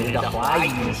国著名的华裔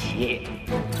企业，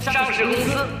上市公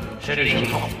司实力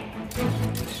雄厚。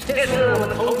这次我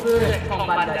们投资创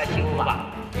办的幸福网，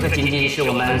不仅仅是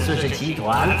我们孙氏集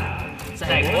团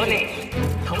在国内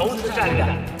投资战略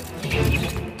第一步，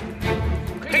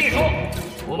可以说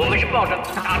我们是抱着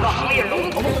打造行业龙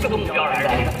头这个目标而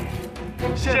来的。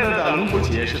现在的龙头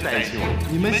企业是在一起网，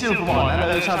你们幸福网难道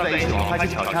要向在一起网发起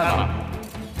挑战吗？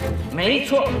没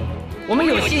错，我们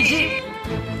有信心，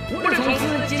无论从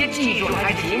资金、技术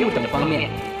还是节目等方面，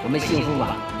我们幸福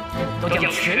网都将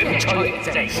全面超越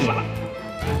在一起网。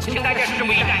请大家拭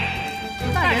目以待。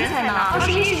那人才呢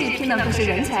？21世纪拼的可是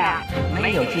人才啊！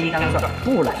没有金刚钻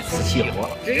不揽瓷器活，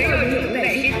只要你有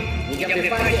耐心，你将会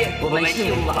发现我们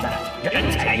幸福网的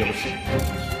人才优势。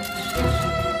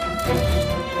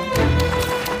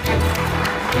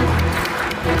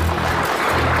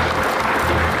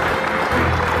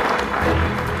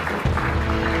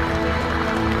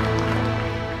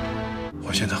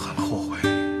我现在很后悔。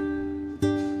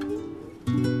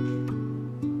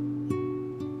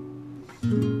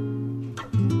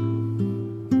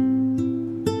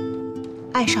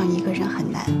爱上一个人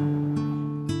很难，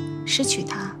失去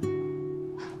他，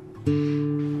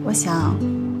我想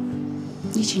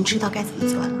你已经知道该怎么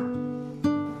做了。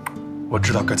我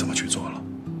知道该怎么去做了，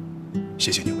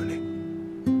谢谢你，文丽。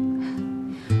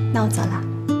那我走了。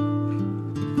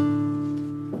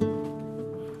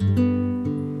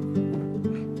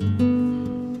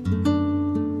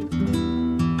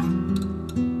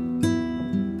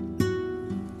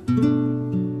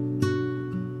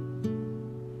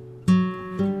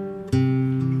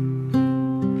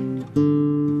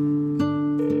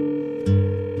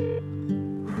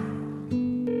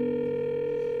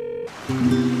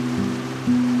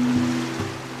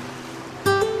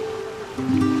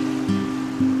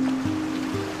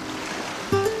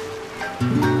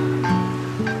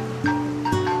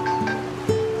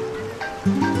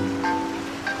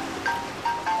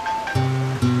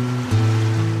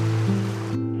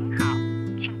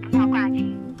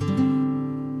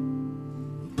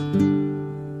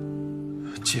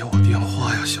接我电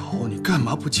话呀，小欧，你干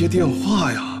嘛不接电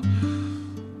话呀？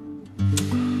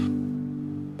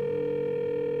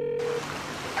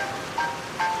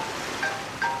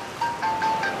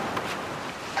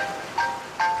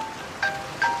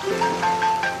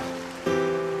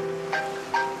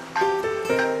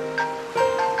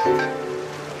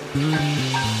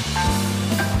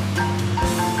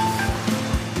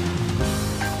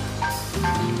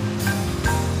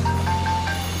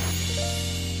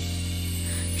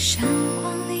闪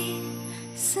光里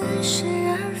似是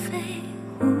而非，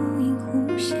忽隐忽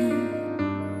现。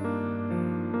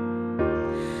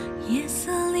夜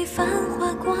色里繁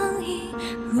华光影，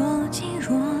若即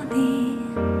若离。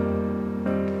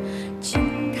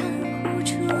轻弹呼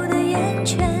出的烟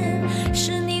圈，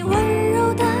是你温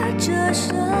柔的折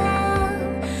射。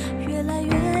越来越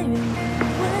远的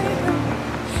温柔，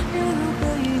又如何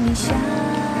与你相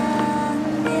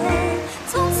恋？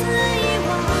从此遗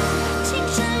忘。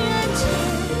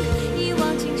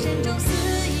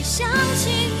像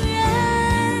情缘，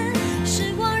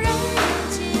时光任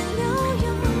其流涌，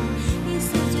一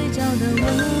丝嘴角的温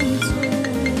存。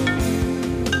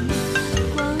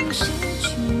光逝去，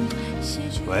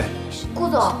喂，顾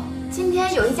总，今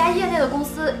天有一家业内的公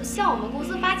司向我们公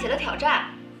司发起了挑战。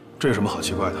这有什么好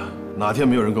奇怪的？哪天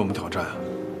没有人跟我们挑战啊？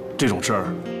这种事儿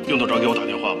用得着给我打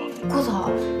电话吗？顾总，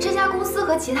这家公司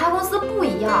和其他公司不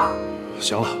一样。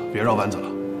行了，别绕弯子了，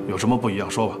有什么不一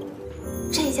样说吧。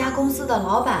这家公司的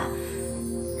老板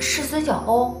是孙小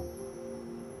欧。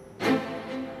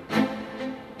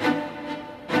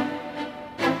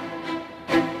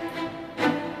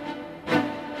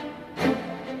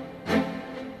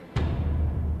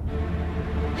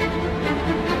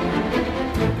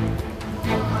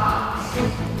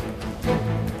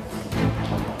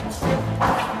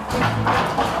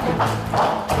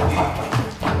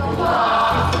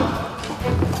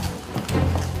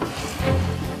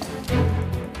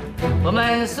我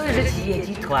们孙氏企业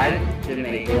集团是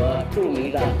美国著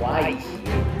名的华裔企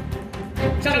业，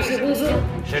上市公司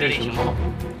实力雄厚。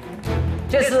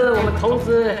这次我们投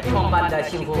资创办的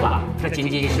幸福网，这仅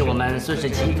仅是我们孙氏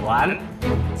集团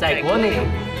在国内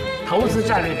投资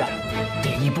战略的第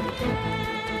一步。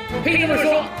可以这么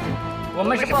说，我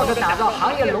们是抱着打造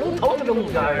行业龙头这个目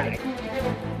标而来的。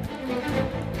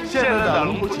现在的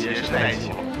龙头企业是在一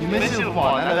起，你们幸福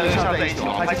网难道要像在一起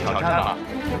网发起挑战吗？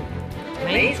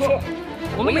没错，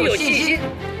我们有信心，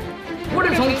无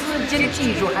论从资金、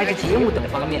技术还是节目等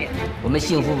方面，我们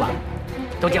幸福网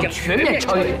都将全面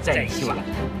超越在一起网。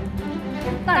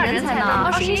那人才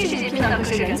呢？21世纪拼的可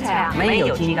是人才啊！没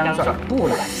有金刚钻不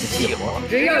揽瓷器活，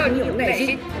只要你有耐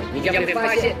心，你将会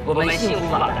发现我们幸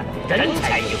福网的人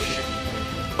才优势。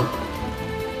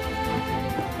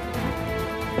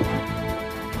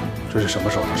这是什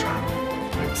么时候的事儿？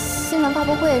新闻发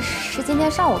布会是今天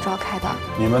上午召开的。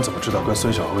你们怎么知道跟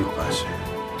孙小欧有关系？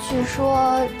据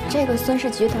说这个孙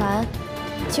氏集团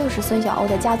就是孙小欧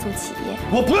的家族企业。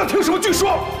我不要听什么据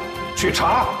说，去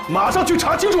查，马上去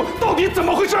查清楚到底怎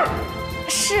么回事。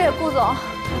是，顾总。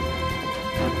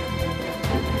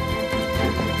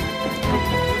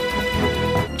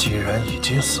既然已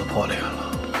经撕破脸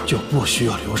了，就不需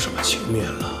要留什么情面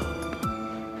了。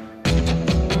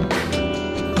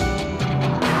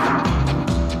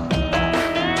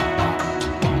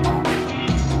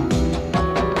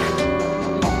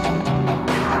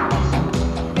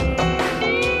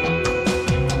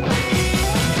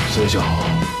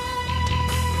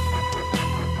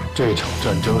这场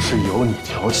战争是由你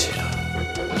挑起的，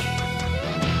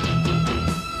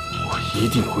我一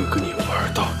定会跟你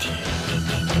玩到底。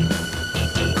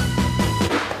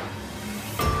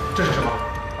这是什么？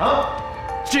啊？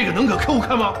这个能给客户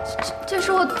看吗？这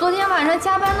是我昨天晚上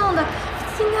加班弄的，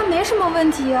应该没什么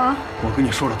问题啊。我跟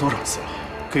你说了多少次了，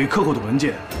给客户的文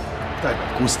件代表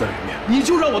公司的脸面，你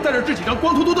就让我带着这几张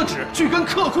光秃秃的纸去跟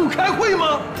客户开会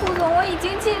吗？顾总，我已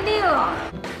经尽力了。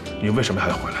你为什么还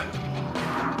要回来？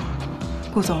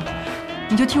顾总，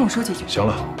你就听我说几句。行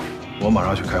了，我马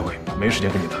上去开会，没时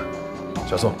间跟你谈。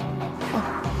小宋，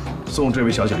送这位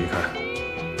小姐离开，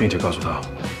并且告诉她，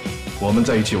我们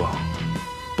在一起网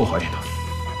不欢迎她。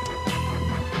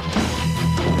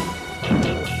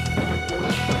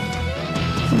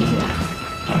金姐，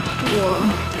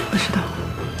我知道，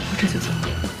我这就走。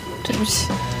对不起，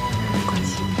没关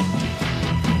系。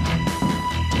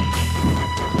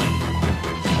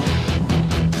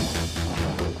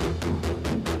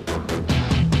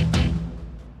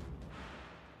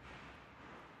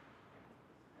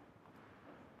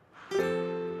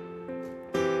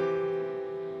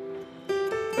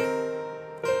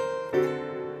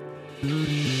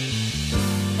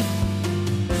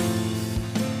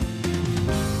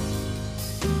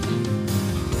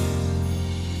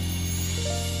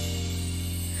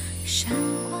闪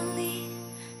光里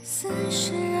似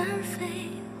是而非，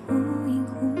忽隐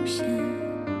忽现。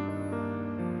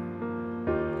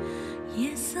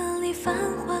夜色里繁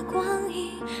华光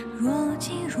影，若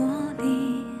即若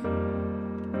离。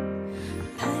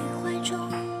徘徊中，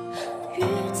欲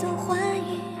走还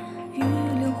迎，欲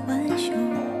留还休。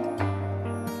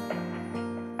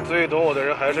最懂我的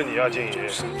人还是你啊，静怡。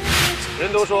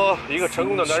人都说，一个成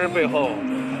功的男人背后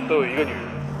都有一个女人，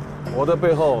我的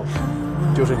背后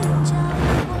就是你。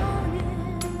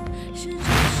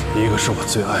一个是我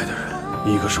最爱的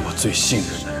人，一个是我最信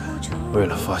任的人。为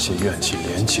了发泄怨气，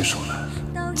联起手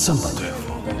来，这么对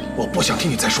付我，不想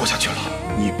听你再说下去了。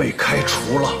你被开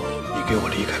除了，你给我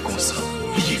离开公司，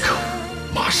立刻，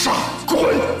马上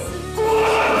滚！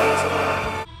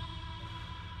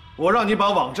我让你把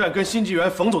网站跟新纪元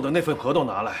冯总的那份合同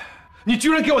拿来，你居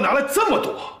然给我拿来这么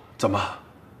多，怎么？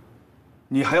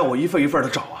你还要我一份一份的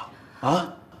找啊？啊？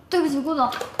对不起，顾总，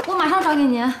我马上找给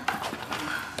您。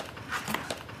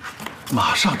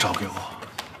马上找给我。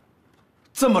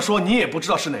这么说你也不知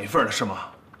道是哪一份了是吗？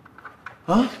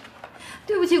啊？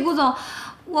对不起，顾总，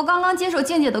我刚刚接手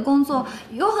静姐的工作，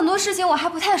有很多事情我还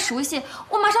不太熟悉，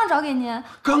我马上找给您。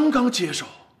刚刚接手，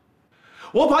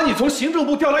我把你从行政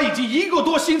部调来已经1个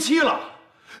多星期了，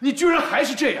你居然还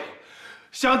是这样。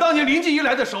想当年林静怡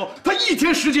来的时候，她1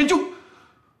天时间就……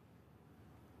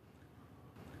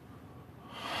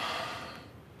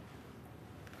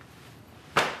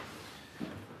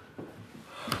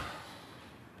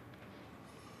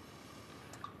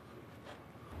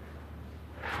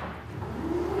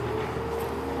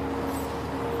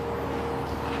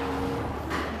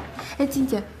哎，金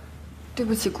姐，对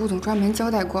不起，顾总专门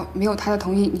交代过，没有他的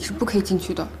同意，你是不可以进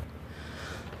去的。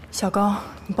小高，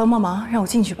你帮帮忙，让我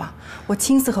进去吧，我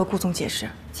亲自和顾总解释。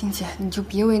金姐，你就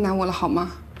别为难我了好吗？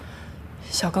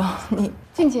小高，你……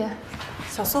静姐，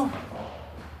小宋，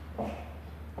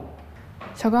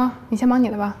小高，你先忙你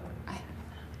的吧。哎，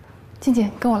静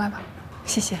姐，跟我来吧。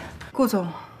谢谢。顾总，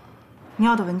你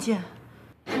要的文件。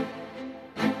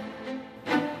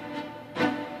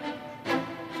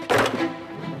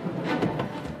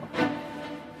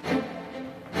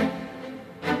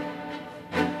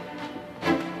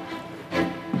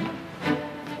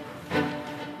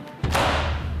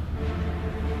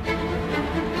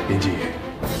林静怡，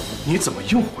你怎么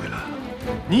又回来了？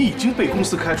你已经被公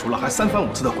司开除了，还3番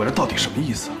5次的回来，到底什么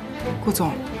意思？顾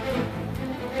总，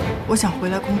我想回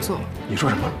来工作。你说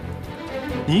什么？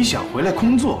你想回来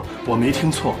工作？我没听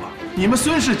错吧？你们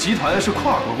孙氏集团是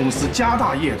跨国公司，家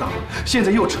大业大，现在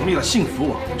又成立了幸福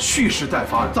网，蓄势待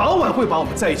发，早晚会把我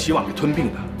们在一起网给吞并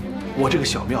的。我这个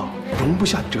小庙容不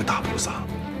下你这个大菩萨。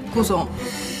顾总，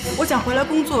我想回来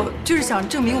工作，就是想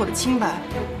证明我的清白。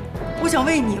我想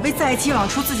为你，为在一起网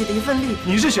出自己的一份力。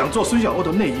你是想做孙小欧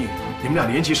的内应？你们俩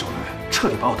联起手来，彻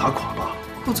底把我打垮吧？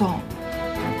顾总，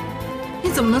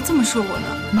你怎么能这么说我呢？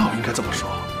那我应该这么说，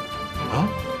啊？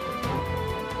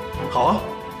好啊，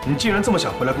你既然这么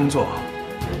想回来工作，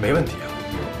没问题啊。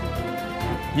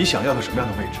你想要个什么样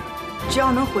的位置？只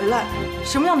要能回来，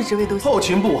什么样的职位都行。后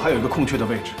勤部还有一个空缺的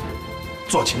位置，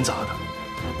做勤杂的。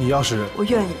你要是……我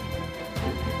愿意。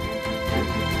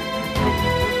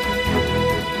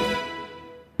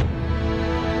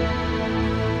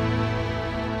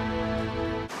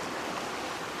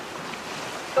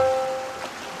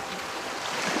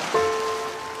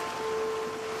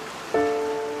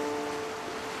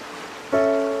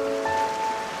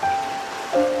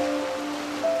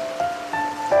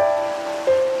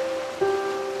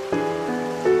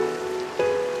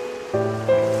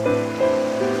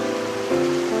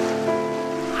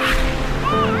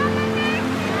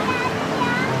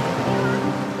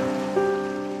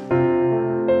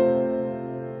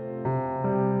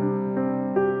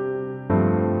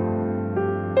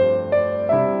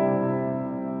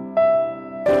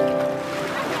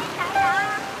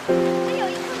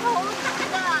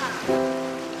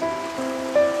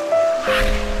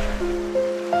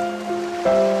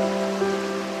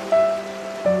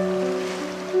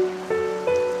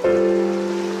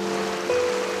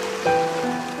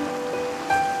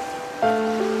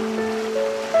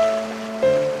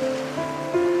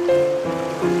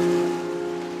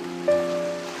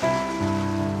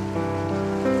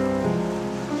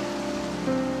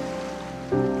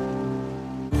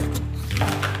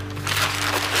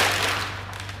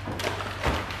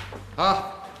啊，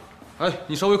哎，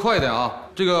你稍微快一点啊，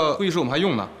这个会议室我们还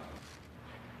用呢。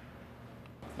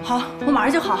好，我马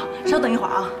上就好，稍等一会儿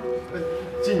啊。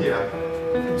静姐，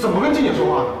怎么跟静姐说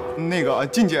话呢？那个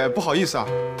静姐，不好意思啊，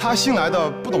她新来的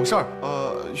不懂事儿，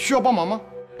需要帮忙吗？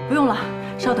不用了，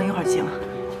稍等一会儿就行了。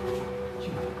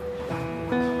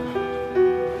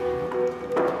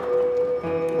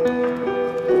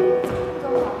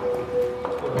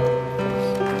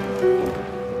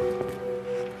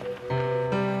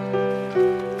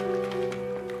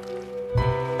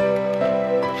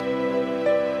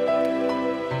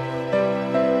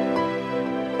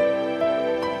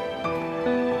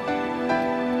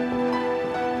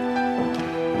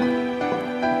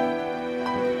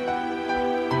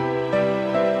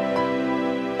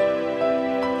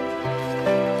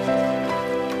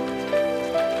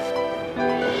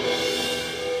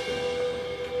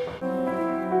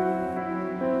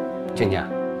 静静，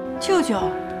舅舅，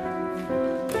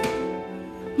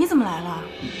你怎么来了？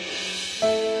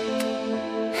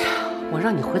我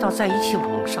让你回到在一起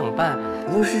网上班，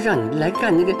不是让你来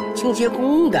干那个清洁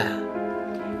工的。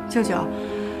舅舅，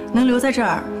能留在这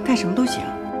儿干什么都行。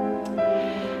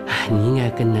你应该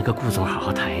跟那个顾总好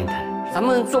好谈一谈，咱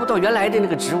们做不到原来的那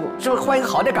个职务，是不是换一个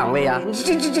好的岗位啊？你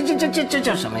这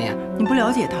叫什么呀？你不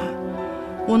了解他，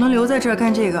我能留在这儿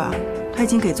干这个，他已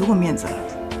经给足我面子了。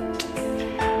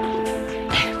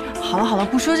 好了好了，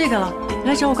不说这个了，你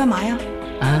来找我干嘛呀？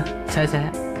啊，猜猜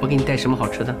我给你带什么好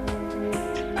吃的？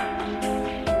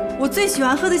我最喜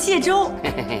欢喝的蟹粥。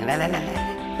来，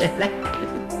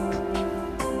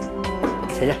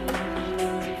猜猜。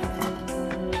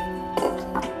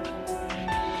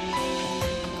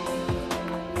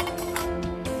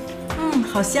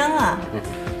好香啊！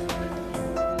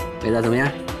味道怎么样？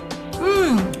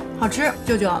好吃。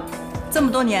舅舅，这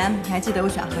么多年你还记得我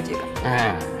喜欢喝这个？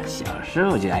小时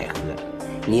候就爱喝，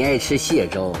你爱吃蟹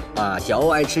粥啊，小欧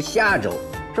爱吃虾粥，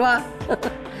是吧？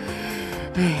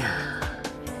哎呀，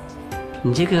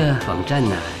你这个网站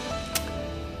呢，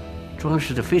装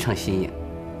饰的非常新颖。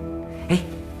哎，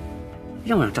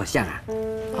让不让照相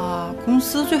啊？公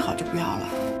司最好就不要了。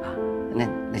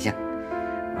那行，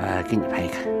我给你拍一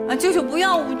个。舅舅不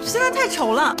要，我现在太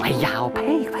丑了。哎呀，我拍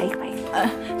一个。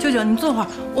舅舅你坐会儿，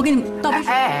我给你倒杯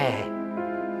水。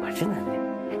我真的。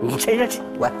 你趁热去，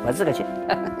我自个去。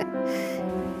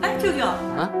哎，舅舅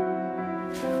啊，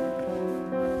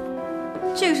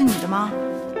这个是你的吗？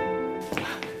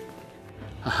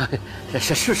啊，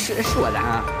是我的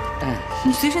啊。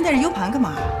你随身带着 U 盘干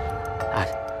嘛？啊，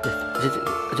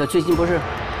这最近不是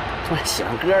突然喜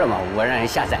欢歌了吗？我让人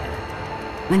下载的。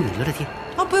那你留着听。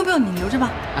哦，不用，你留着吧。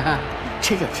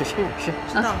趁热吃。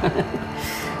知道了。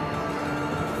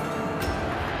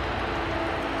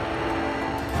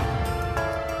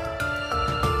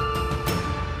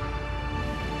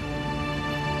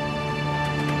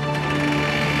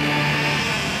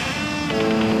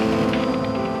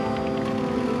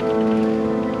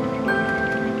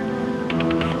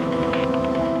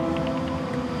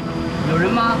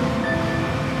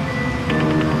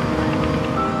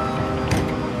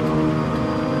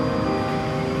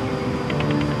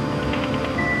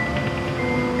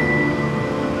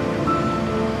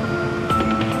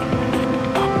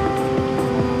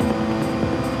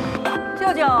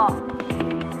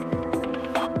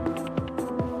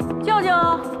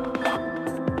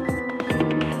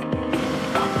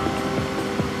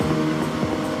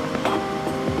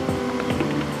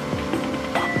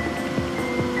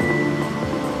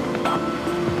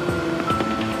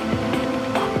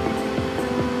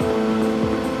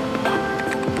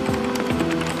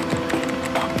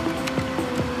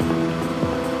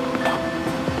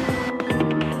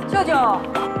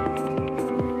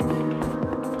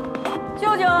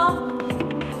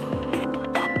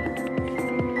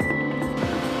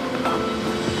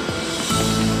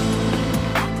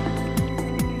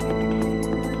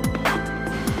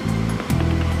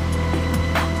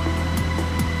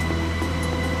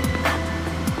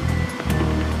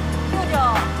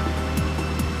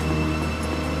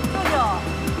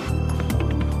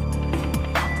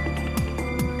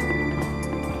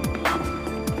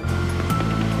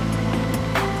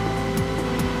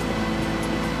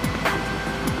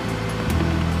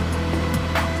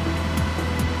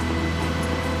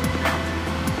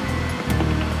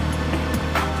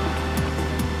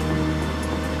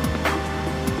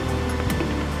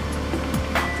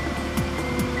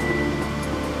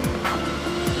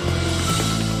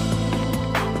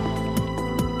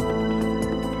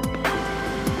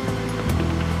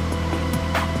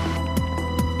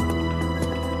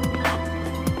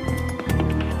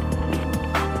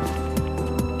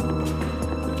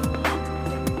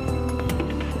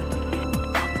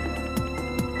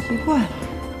奇怪了，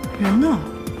人呢？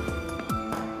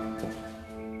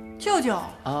舅舅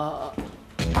啊，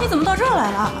你怎么到这儿来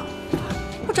了？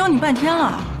我找你半天了。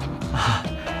啊，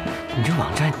你这网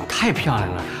站太漂亮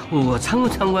了，我参观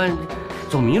参观，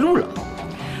走迷路了。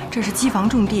这是机房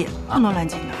重地，不能乱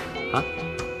进的。啊？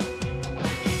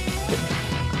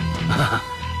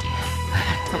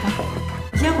走吧，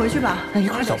你先回去吧。那一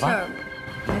块儿走吧。有事儿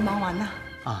没忙完呢。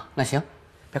啊，那行，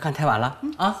别看太晚了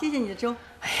啊。谢谢你的粥。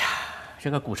哎呀，这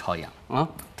个顾朝阳啊，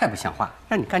太不像话，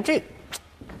让你干这个。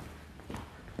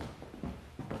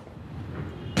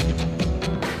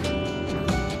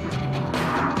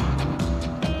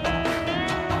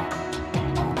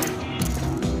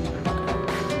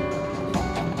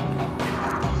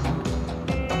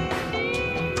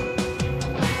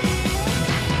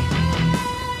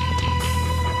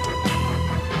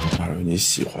你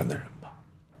喜欢的人吧。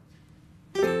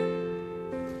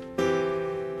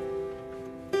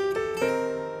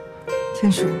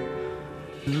天叔，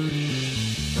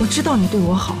我知道你对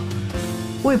我好，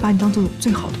我也把你当做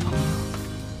最好的朋友。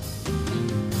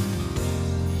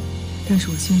但是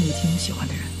我心里已经有喜欢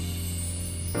的人。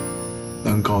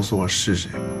能告诉我是谁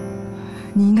吗？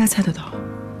你应该猜得到。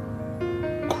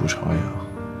顾朝阳。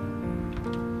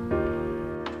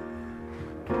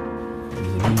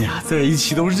你们俩在一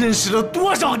起都认识了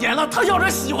多少年了？他要是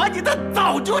喜欢你，他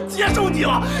早就接受你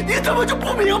了，你怎么就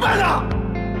不明白呢？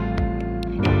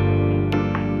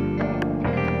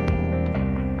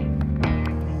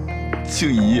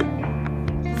静怡，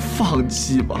放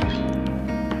弃吧。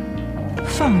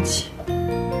放弃？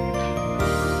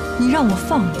你让我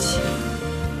放弃？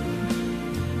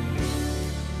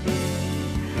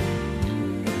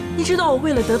你知道我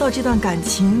为了得到这段感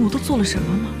情，我都做了什么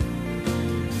吗？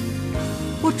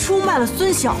我出卖了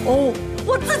孙小欧，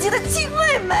我自己的亲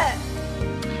妹妹。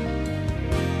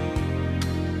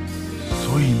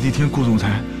所以那天顾总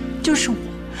裁就是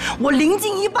我灵机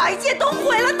一把，一切都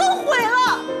毁了，都毁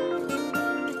了。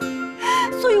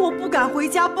所以我不敢回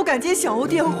家，不敢接小欧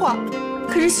电话。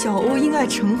可是小欧因爱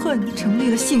成恨，成立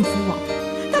了幸福网，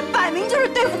他摆明就是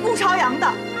对付顾朝阳的。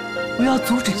我要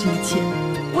阻止这一切，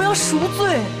我要赎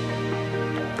罪。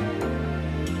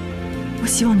我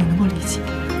希望你能够理解。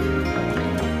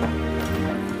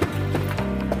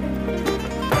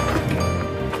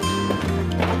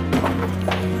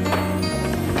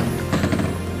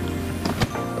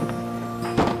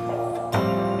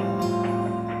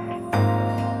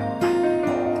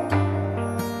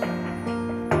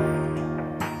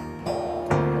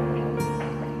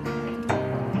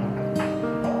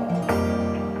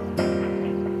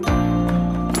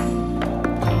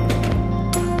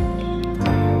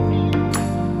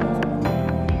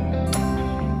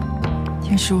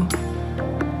天叔，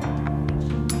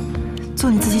做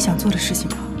你自己想做的事情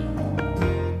吧，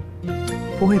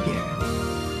不为别人，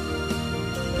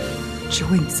只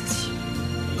为你自己。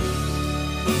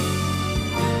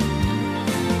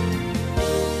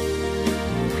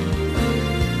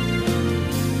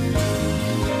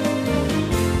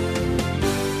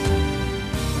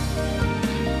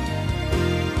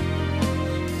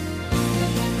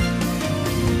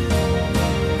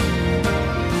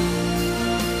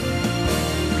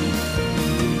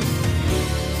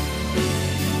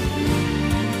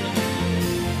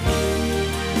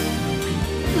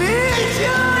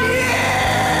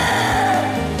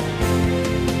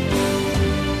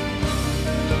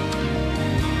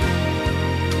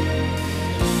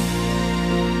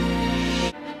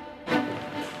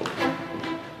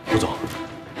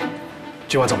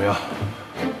今晚怎么样？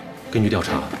根据调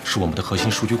查，是我们的核心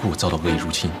数据库遭到恶意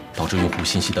入侵，导致用户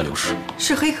信息的流失。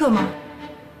是黑客吗？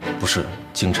不是，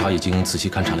警察已经仔细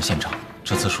勘察了现场。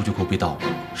这次数据库被盗，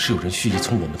是有人蓄意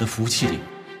从我们的服务器里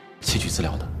窃取资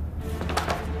料的。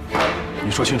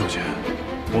你说清楚些，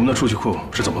我们的数据库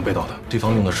是怎么被盗的？对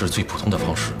方用的是最普通的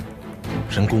方式，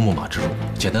人工木马植入。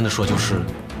简单的说就是，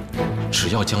只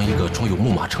要将一个装有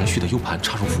木马程序的 U 盘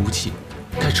插入服务器，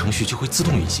该程序就会自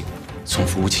动运行，从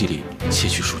服务器里窃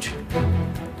取数据。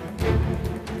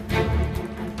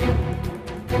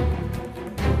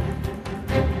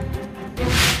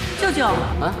舅舅，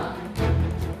啊，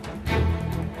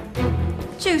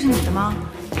这个是你的吗？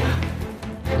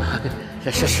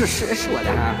是我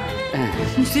的啊。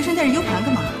你随身带着 U 盘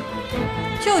干嘛？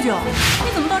舅舅，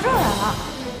你怎么到这儿来了？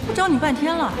我找你半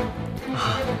天了。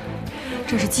啊，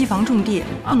这是机房重地，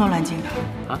不能乱进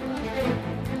的。啊。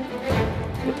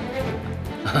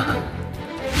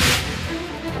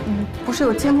不是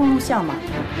有监控录像吗？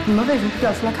你们为什么不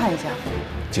调出来看一下？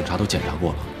警察都检查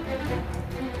过了，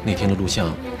那天的录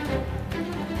像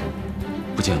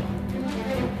不见了。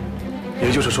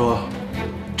也就是说，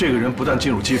这个人不但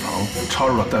进入机房，插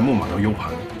入了带木马的 U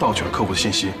盘，盗取了客户的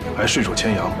信息，还顺手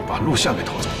牵羊把录像给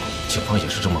偷走了。警方也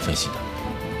是这么分析的。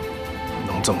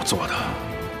能这么做的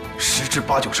，10之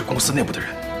8九是公司内部的人。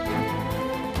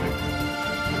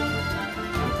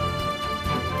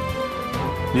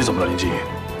你怎么了，林静怡？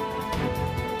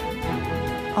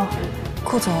哦，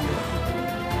顾总，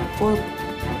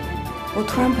我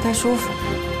突然不太舒服。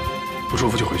不舒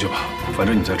服就回去吧，反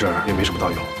正你在这儿也没什么大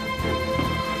用。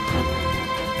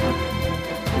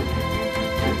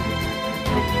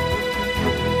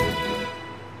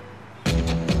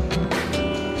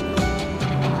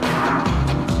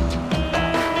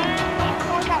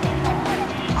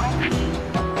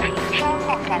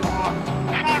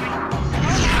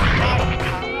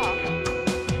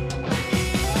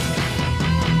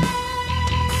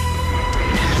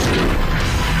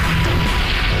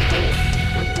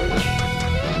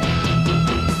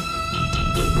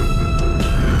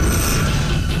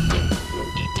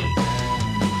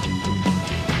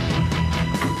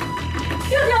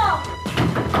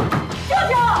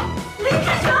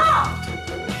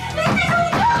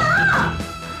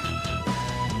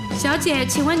小姐，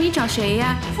请问你找谁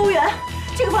呀？服务员，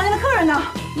这个房间的客人呢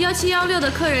？1716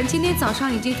的客人今天早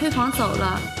上已经退房走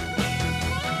了。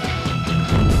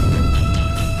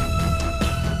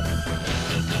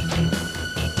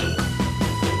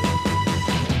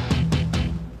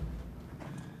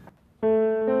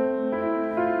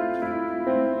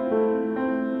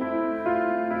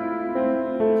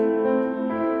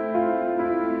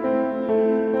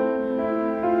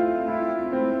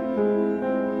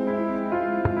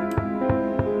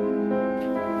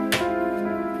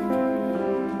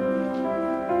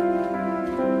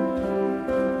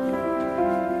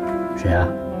谁啊？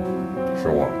是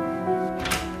我。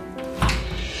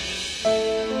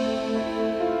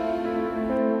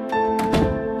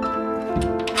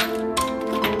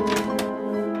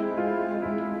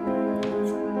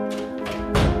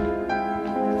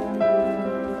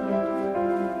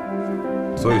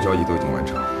所有交易都已经完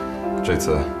成，这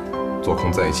次做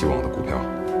空在一起网的股票，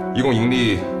一共盈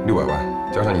利600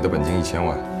万，加上你的本金1000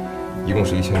万，一共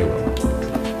是1600万。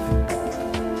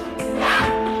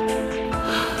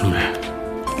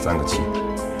3个7。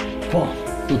不，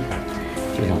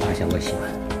就像大侠我喜欢。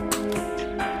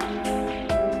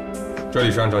这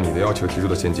里是按照你的要求提出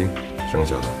的现金，剩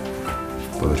下的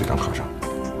都在这张卡上。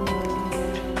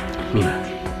明白。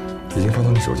已经放到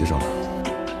你手机上了。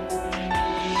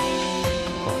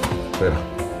对了，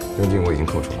佣金我已经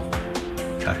扣除了。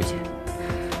茶水姐，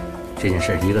这件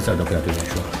事一个字都不要对外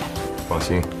说。放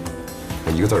心，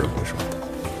我一个字都不会说。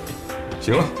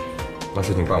行了，那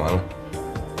事情办完了，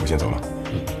我先走了。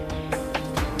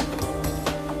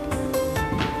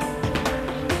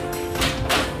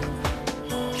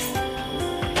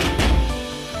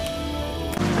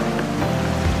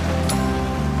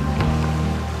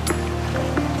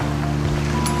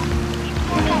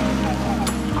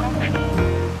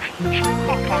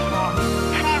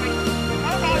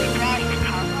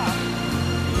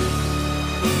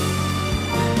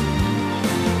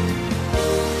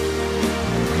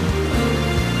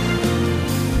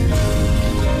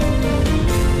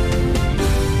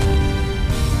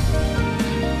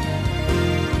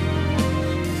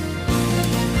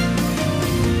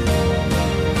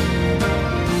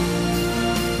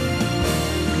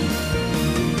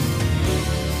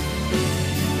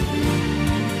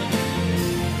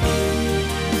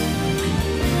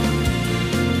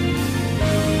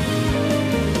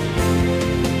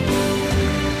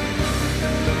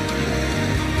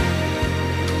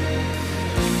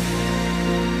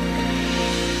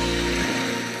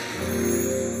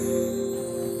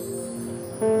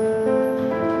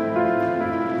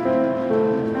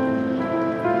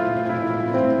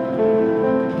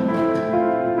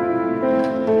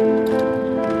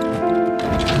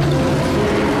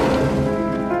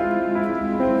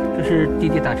是滴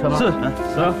滴打车吗？是，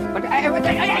走。我这，哎，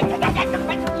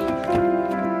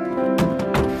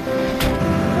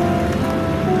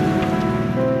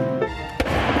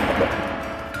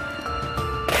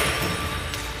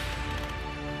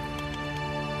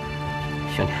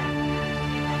兄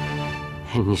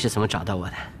弟，你是怎么找到我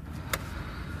的？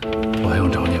我还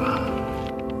用找你吗？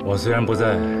我虽然不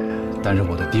在，但是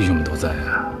我的弟兄们都在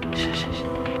啊。是，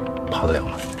跑得了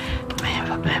吗？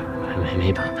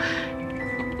没跑。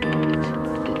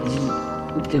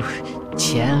这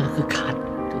钱和卡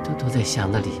都在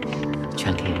箱子里，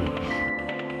全给你。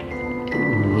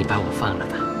你把我放了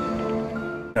吧。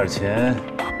点钱，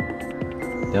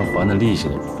连还的利息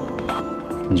都不够，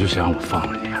你就想让我放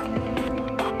了你啊？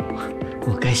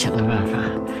我该想的办法，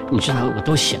你知道我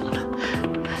都想了。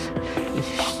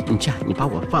人家，你把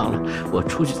我放了，我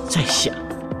出去再想。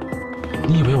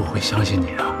你以为我会相信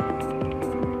你啊？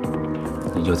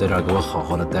你就在这儿给我好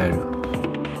好的待着。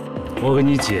我给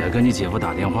你姐跟你姐夫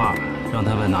打电话了，让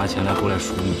他们拿钱来过来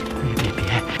赎你。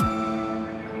别！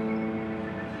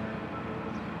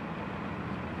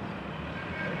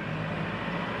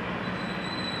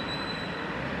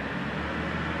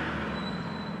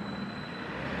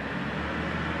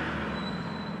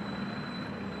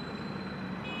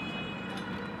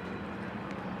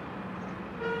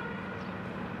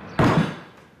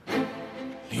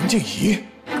林静怡，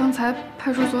刚才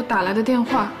派出所打来的电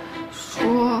话，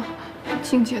说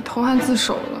静姐投案自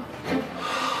首了。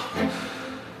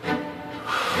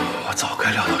我早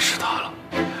该料到是她了，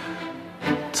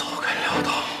早该料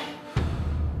到。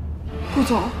顾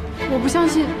总，我不相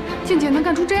信静姐能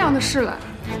干出这样的事来。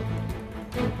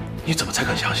你怎么才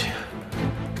肯相信？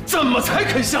怎么才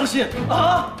肯相信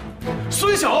啊？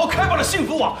孙小欧开办了幸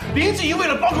福网，林静怡为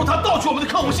了帮助他盗取我们的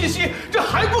客户信息，这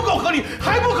还不够合理？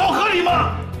还不够合理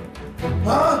吗？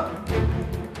啊！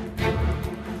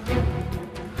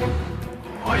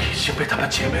我已经被她们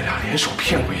姐妹俩联手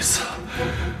骗过一次了，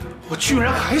我居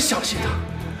然还相信她！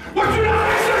我居然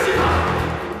还相信她！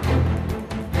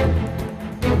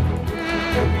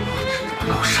我真他妈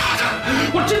够傻的！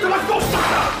我真他妈够傻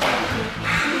的！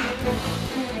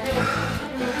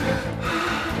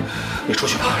你出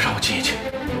去吧，让我静一静。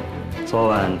昨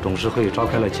晚董事会召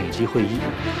开了紧急会议，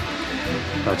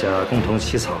大家共同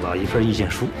起草了一份意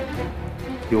见书，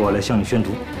由我来向你宣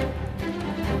读。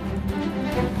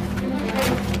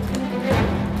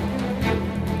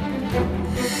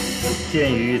鉴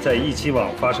于在一期网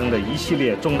发生的一系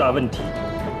列重大问题，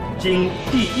经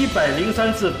第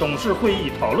103次董事会议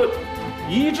讨论，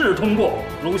一致通过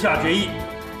如下决议：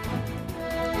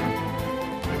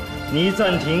拟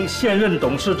暂停现任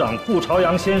董事长顾朝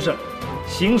阳先生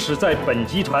行使在本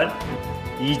集团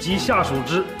以及下属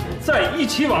之在一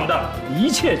期网的一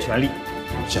切权利。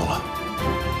行了，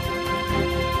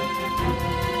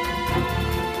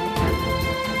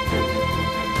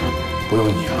不用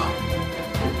你了，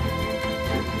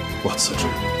我辞职。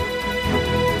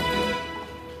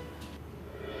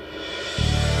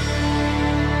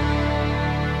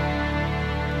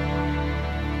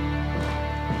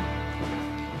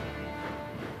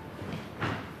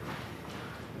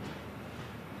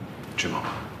知道吗？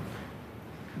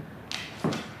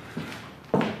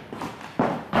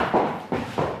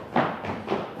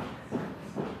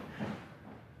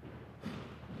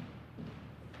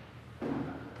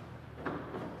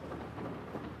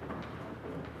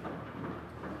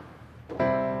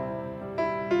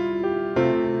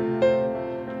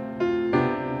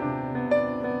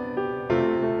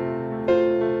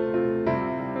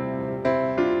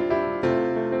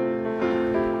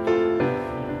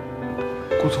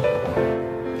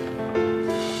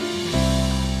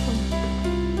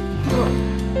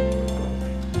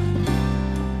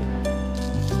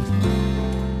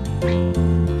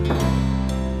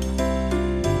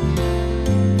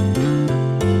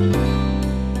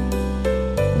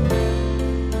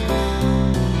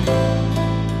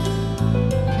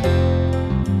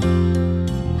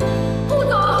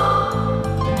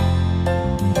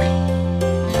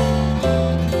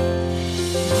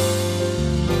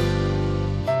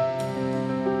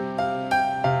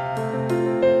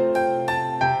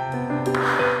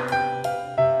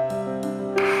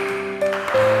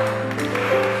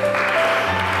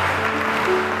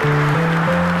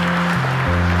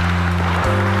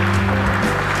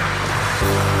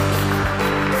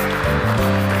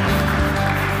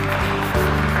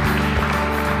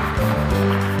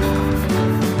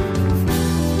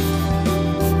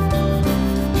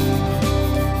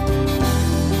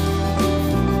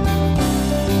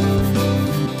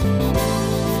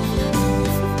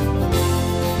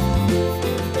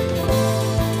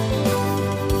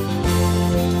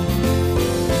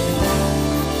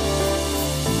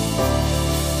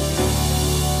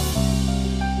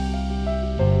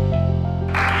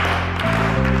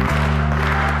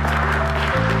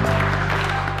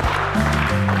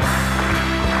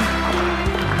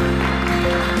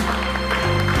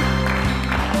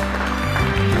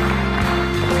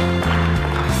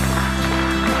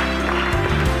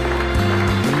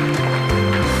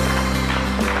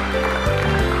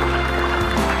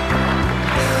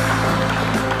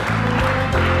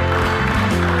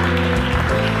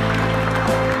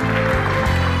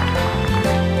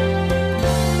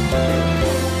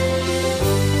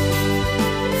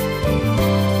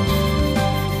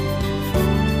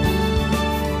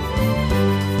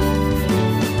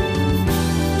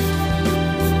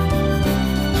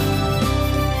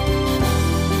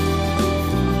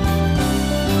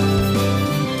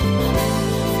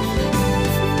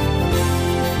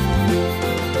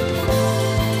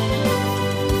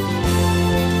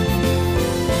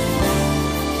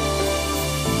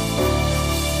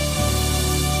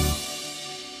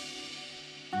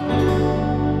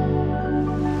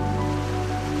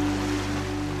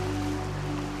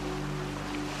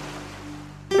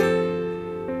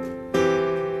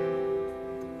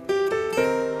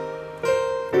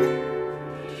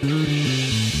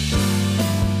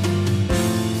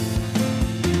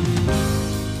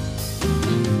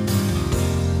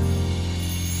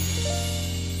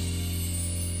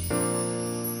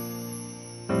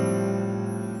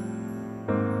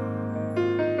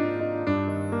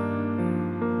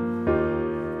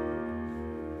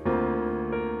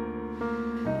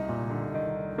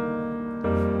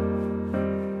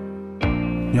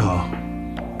你好，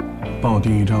帮我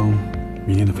订一张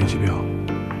明天的飞机票。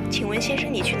请问先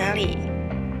生，你去哪里？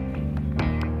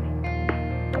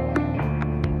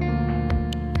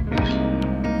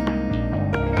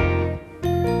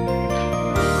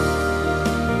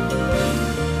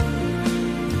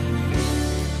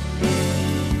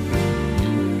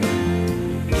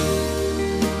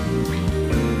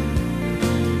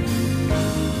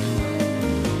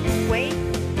喂，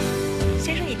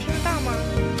先生，你听得到吗？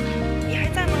你还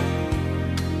在吗？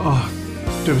啊，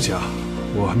对不起啊，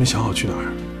我还没想好去哪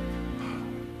儿。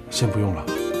先不用了，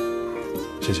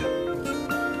谢谢。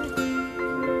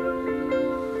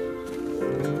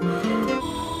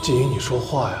静怡，你说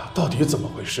话呀，到底怎么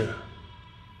回事？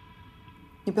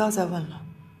你不要再问了，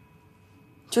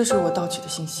这是我盗取的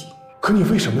信息。可你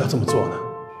为什么要这么做呢？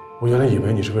我原来以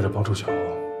为你是为了帮助小欧，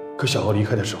可小欧离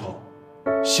开的时候，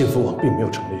幸福网并没有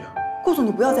成立啊。顾总，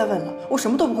你不要再问了，我什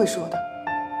么都不会说的。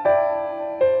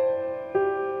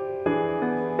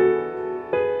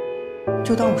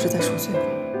就当我是在赎罪吧。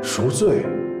赎罪？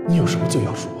你有什么罪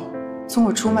要赎啊？从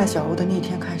我出卖小欧的那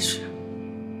天开始，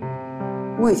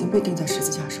我已经被钉在十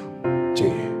字架上。静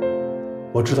怡，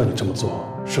我知道你这么做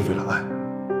是为了爱，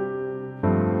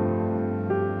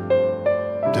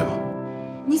对吗？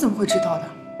你怎么会知道的？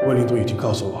温领都已经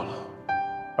告诉我了，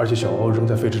而且小欧扔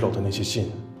在废纸篓的那些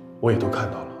信，我也都看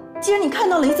到了。既然你看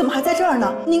到了，你怎么还在这儿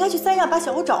呢？你应该去三亚把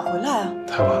小欧找回来啊！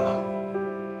太晚了，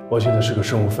我现在是个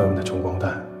身无分文的穷光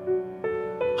蛋，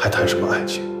还谈什么爱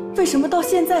情？为什么到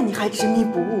现在你还执迷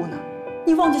不悟呢？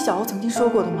你忘记小欧曾经说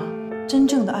过的吗？真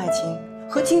正的爱情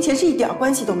和金钱是一点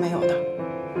关系都没有的。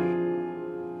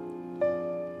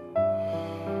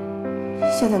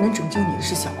现在能拯救你的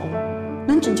是小欧，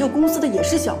能拯救公司的也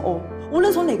是小欧。无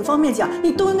论从哪个方面讲，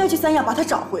你都应该去三亚把他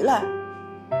找回来。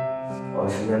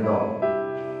时间到了，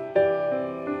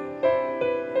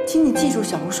请你记住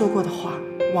小欧说过的话：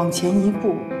往前一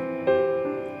步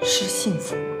是幸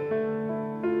福。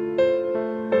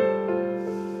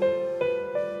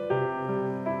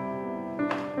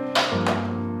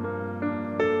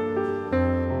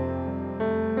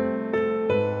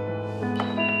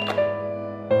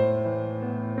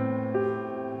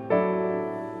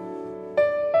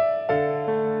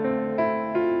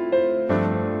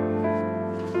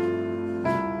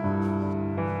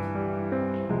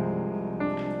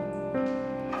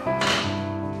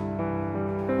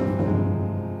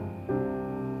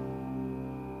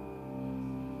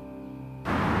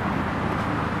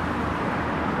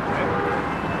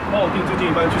帮我订最近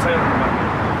一班去三亚的航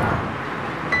班。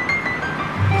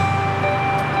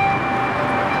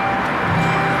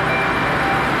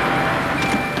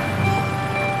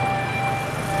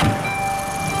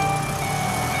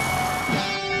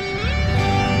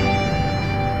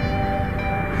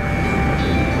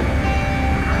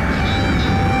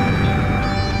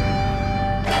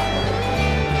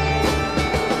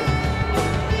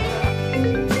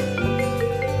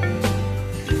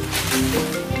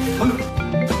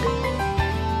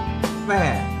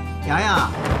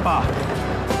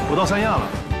我到三亚了。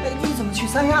哎，你怎么去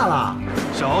三亚了？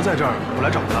小欧在这儿，我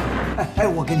来找他。哎，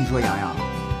我跟你说，洋洋，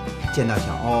见到小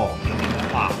欧有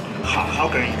话好好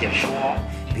跟人家说，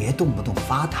别动不动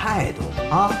发态度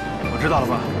啊！我知道了，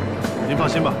爸，您放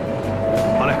心吧。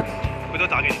好嘞，回头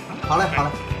打给你。好嘞，好嘞。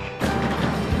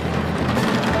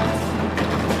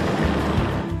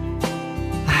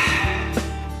哎，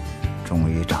终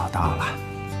于找到了。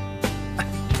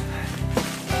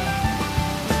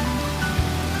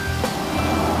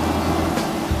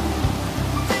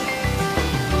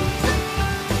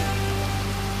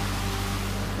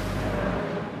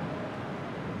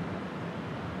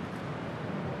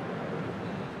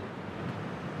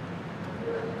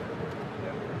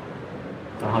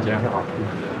先生好，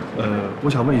我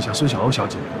想问一下孙小欧小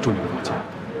姐住你的房间。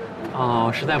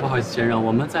哦，实在不好意思，先生，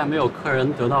我们在没有客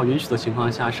人得到允许的情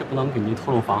况下是不能给您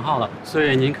透露房号的，所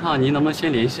以您看您能不能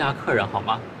先联系一下客人，好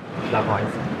吗？实在不好意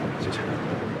思，谢谢。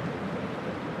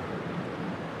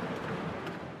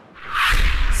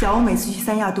小欧每次去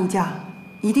三亚度假，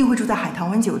一定会住在海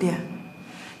棠湾酒店，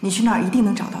你去那儿一定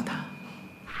能找到他。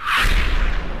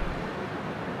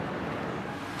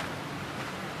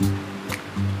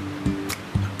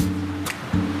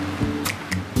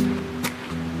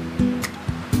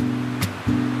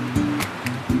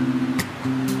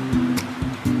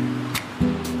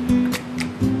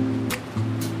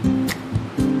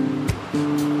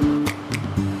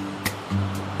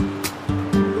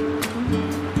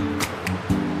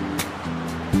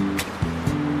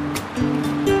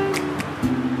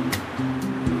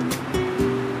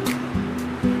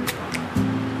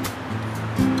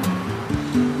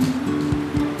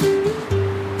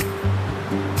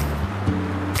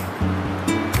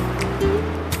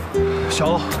小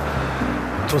欧，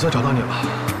总算找到你了。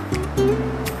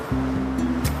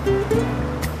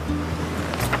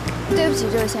对不起，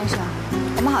这位先生，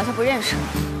我们好像不认识。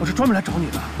我是专门来找你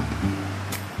的。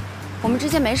我们之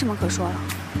间没什么可说了。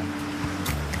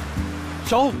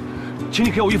小欧，请你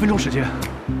给我1分钟时间，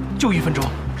就1分钟，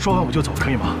说完我就走，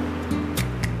可以吗？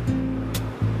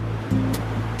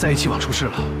在一起网出事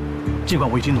了，尽管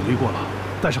我已经努力过了，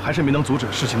但是还是没能阻止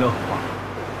事情的恶化，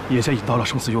眼下已到了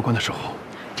生死攸关的时候。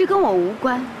这跟我无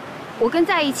关，我跟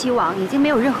在一起网已经没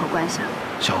有任何关系了。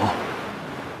小欧，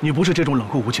你不是这种冷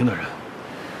酷无情的人。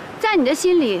在你的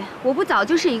心里，我不早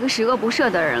就是一个十恶不赦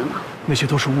的人了？那些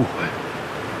都是误会，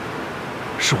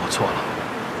是我错了。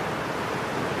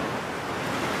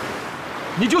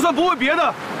你就算不为别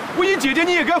的，为你姐姐，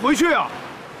你也该回去啊！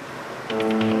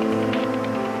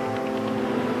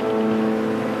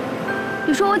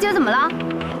你说我姐怎么了？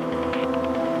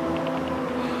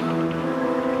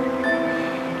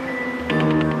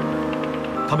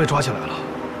她被抓起来了，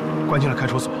关进了看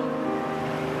守所。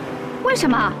为什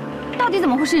么？到底怎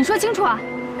么回事？你说清楚啊！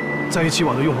在一起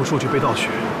网的用户数据被盗取，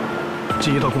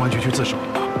静怡到公安局去自首，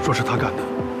说是他干的。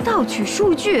盗取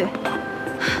数据？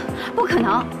不可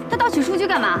能！他盗取数据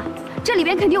干嘛？这里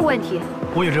边肯定有问题。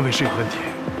我也认为是有问题，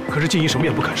可是静怡什么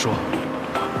也不肯说。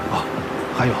啊，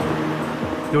还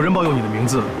有人冒用你的名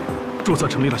字，注册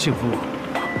成立了幸福网，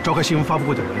召开新闻发布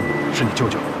会的人是你舅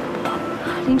舅。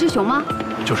林志雄吗？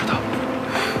就是他。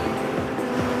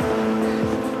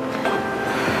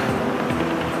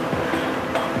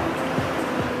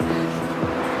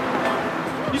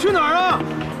你去哪儿啊？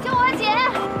救我姐！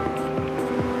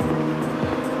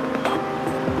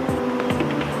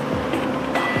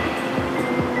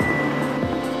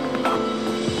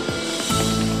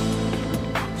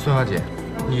孙小姐，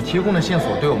你提供的线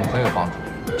索对我们很有帮助。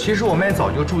其实我们也早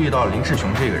就注意到林志雄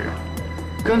这个人。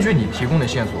根据你提供的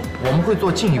线索，我们会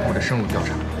做进一步的深入调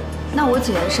查。那我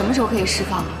姐什么时候可以释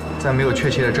放？在没有确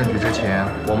切的证据之前，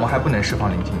我们还不能释放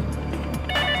林静怡。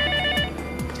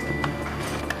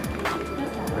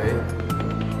喂，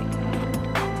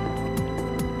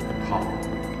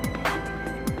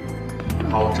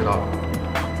好，我知道了。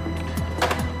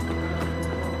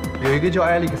有一个叫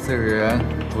Alex 的人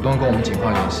主动跟我们警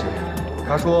方联系，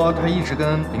他说他一直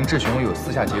跟林志雄有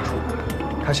私下接触，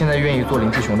他现在愿意做林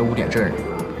志雄的污点证人。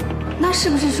那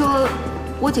是不是说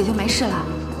我姐就没事了？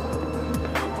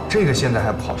这个现在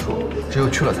还不好说，只有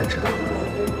去了才知道。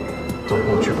走，跟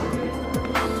我去吧。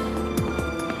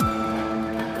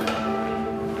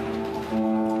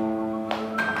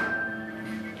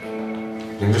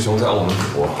林志雄在澳门赌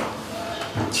博，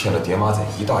欠了叠马仔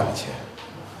1大笔钱，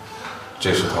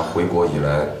这是他回国以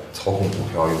来操控股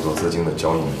票用作资金的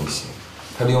交易明细。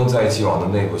他利用在一起网的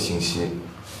内部信息，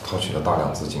套取了大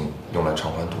量资金，用来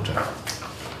偿还赌债。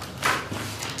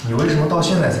你为什么到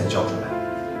现在才交出来？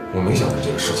我没想到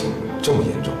这个事情这么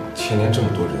严重，牵连这么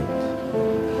多人。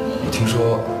我听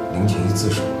说林静怡自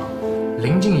首了。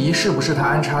林静怡是不是他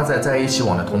安插在一起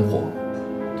网的同伙？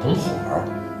同伙？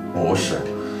不是，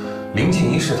林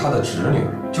静怡是他的侄女，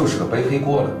就是个背黑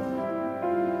锅的。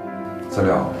资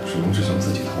料是林志雄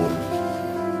自己偷的。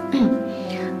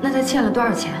那他欠了多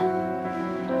少钱？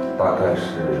大概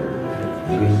是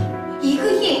1个亿。1个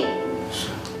亿？是。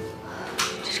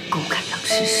这是狗改良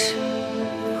吃屎！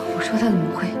我说他怎么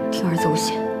会铤而走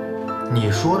险？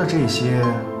你说的这些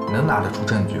能拿得出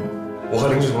证据吗？我和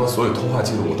林志雄的所有通话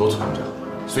记录我都存着，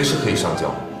随时可以上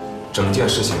交。整件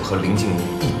事情和林静怡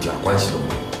一点关系都没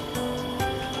有。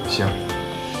行，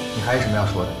你还有什么要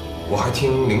说的？我还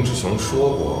听林志雄说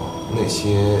过，那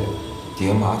些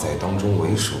叠马仔当中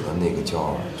为首的那个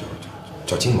叫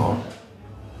金毛。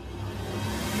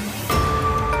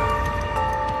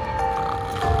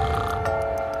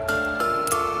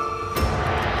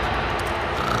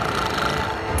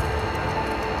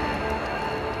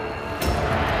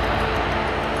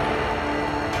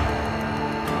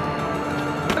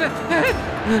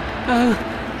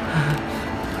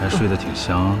还睡得挺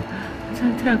香，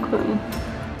真的太困了。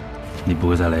你不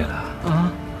会再累了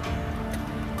啊？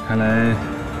看来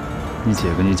你姐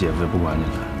跟你姐夫也不管你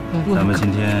了，咱们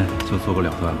今天就做个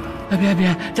了断吧。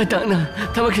别，再等等，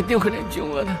他们肯定会来救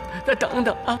我的，再等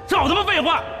等啊！少他妈废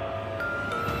话！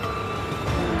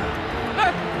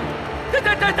哎，等一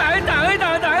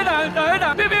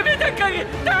等，别，再等一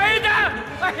等！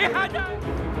哎呀！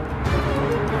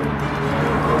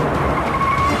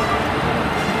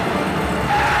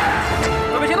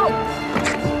准备行动！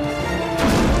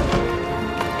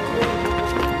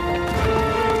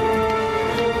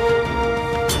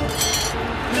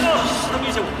是他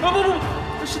迷信我！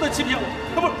不，是他欺骗我！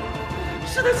不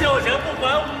是他欠我钱不还，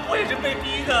我也是被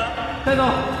逼的。带走！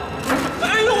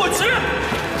哎呦我去！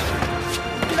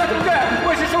小同志，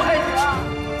我是受害者。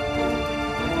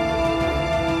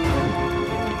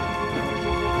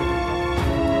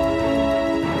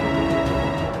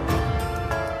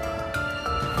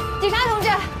警察同志，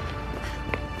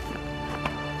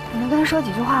你能跟他说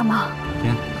几句话吗？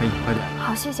行，可以，快点。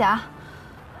好，谢谢啊。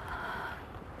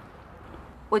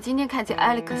我今天看见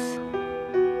Alex，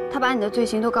 他把你的罪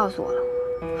行都告诉我了。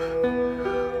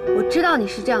我知道你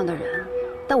是这样的人，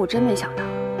但我真没想到，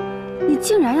你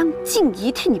竟然让静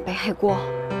怡替你背黑锅。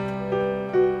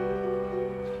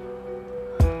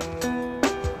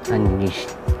那你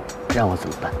让我怎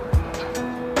么办？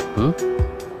嗯？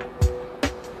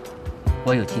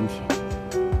我有今天，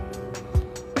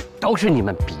都是你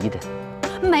们逼的。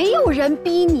没有人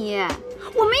逼你，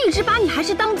我们一直把你还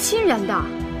是当亲人的。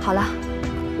好了，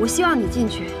我希望你进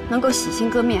去能够洗心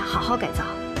革面，好好改造。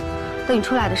等你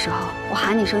出来的时候，我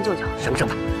喊你一声舅舅。什么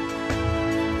吧？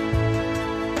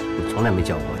你从来没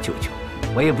叫过我舅舅，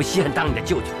我也不稀罕当你的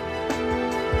舅舅。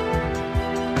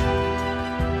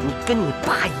你跟你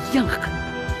爸一样狠，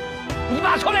你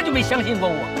爸从来就没相信过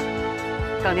我。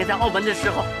当年在澳门的时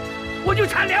候，我就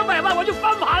差200万，我就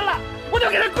翻盘了，我就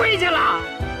给他跪下了。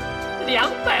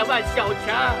200万小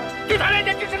钱，对他来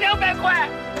讲就是200块。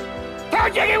他要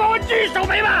借给我，我举手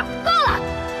没完。够了，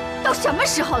都什么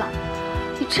时候了？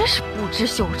你真是不知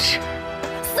羞耻，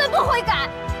死不悔改。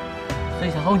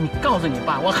孙小红，你告诉你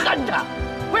爸，我恨他，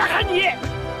我要恨你，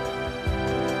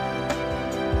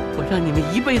我让你们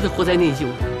一辈子活在内疚。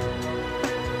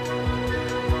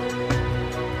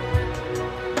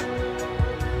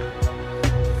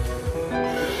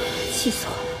气死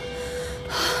我了！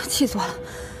气死我了！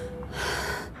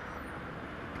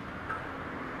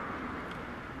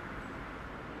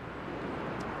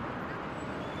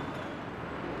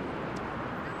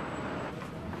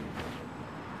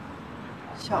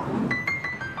小欧，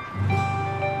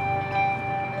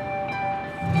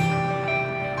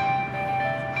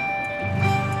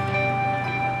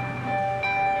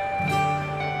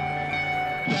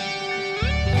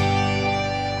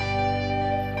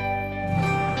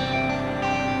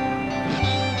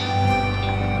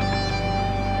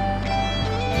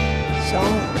小欧，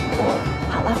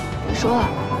好了，别说了，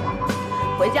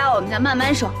回家我们再慢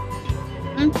慢说。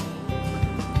嗯。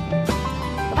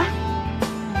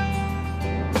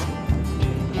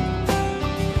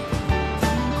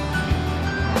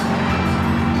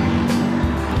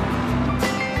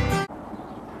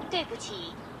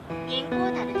您拨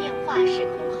打的电话是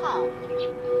空号，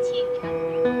请查。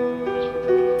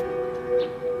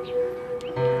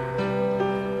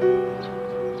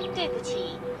对不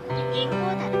起，您拨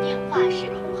打的电话是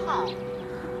空号，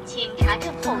请查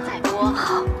证后再拨。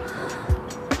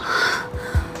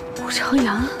顾朝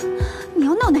阳，你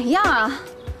要闹哪样啊？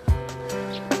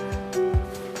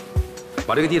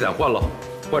把这个地毯换了，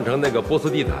换成那个波斯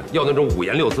地毯，要那种5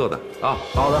颜6色的啊。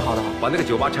好的，好的，好。把那个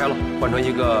酒吧拆了，换成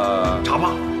一个茶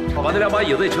吧。把那2把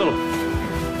椅子也撤了，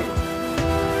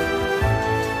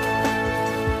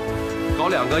搞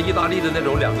2个意大利的那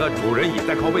种2个主人椅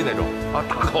带靠背那种啊，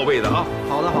大靠背的啊。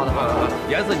好的，好的，好的。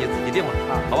颜色你自己定吧，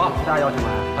好吧？其他要求吗？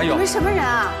还有。你们什么人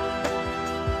啊？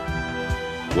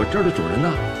我这儿的主人呢？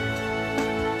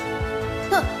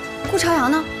那顾朝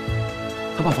阳呢？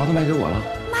他把房子卖给我了。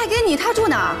卖给你？他住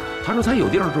哪儿？他说他有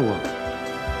地儿住啊。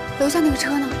楼下那个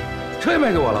车呢？车也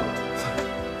卖给我了。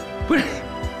不是。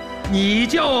你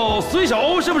叫孙小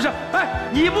欧是不是？哎，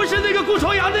你不是那个顾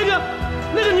朝阳那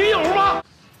个女友吗？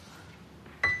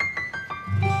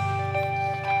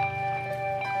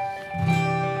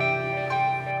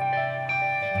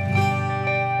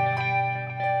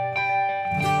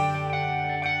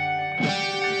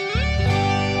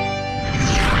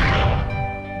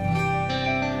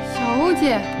小欧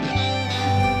姐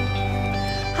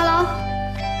 ，Hello，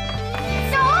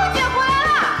 小欧姐回来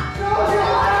了。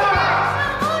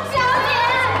小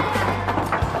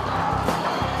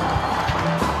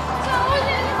欧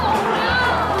姐。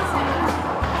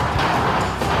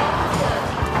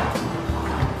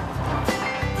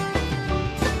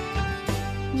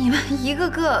一个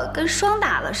个跟霜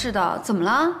打了似的，怎么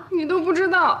了？你都不知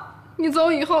道，你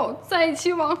走以后，在一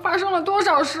起网发生了多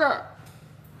少事？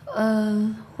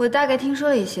我大概听说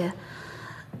了一些。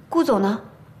顾总呢？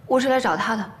我是来找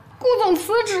他的。顾总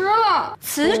辞职了。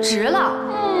辞职了？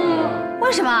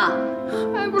为什么？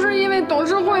还不是因为董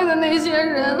事会的那些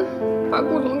人把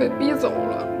顾总给逼走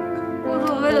了。顾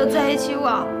总为了在一起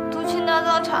网，都倾家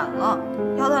荡产了，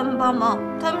要他们帮忙，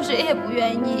他们谁也不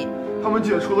愿意。他们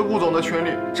解除了顾总的权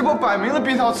利，这不摆明了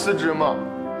逼他辞职吗？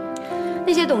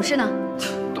那些董事呢？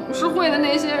董事会的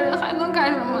那些人还能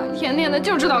干什么？天天的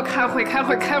就知道开会、开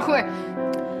会、开会。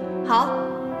好，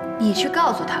你去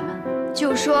告诉他们，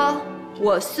就说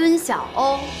我孙小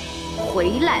欧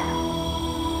回来了。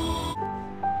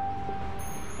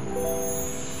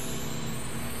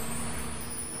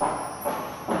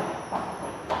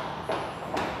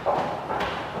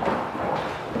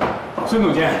孙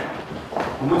总监，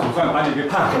我们总算把你给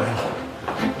盼回来了。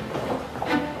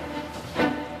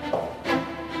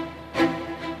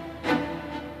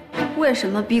为什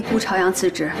么逼顾朝阳辞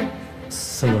职？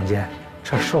孙总监，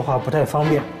这说话不太方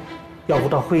便，要不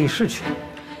到会议室去？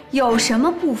有什么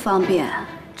不方便？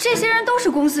这些人都是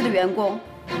公司的员工，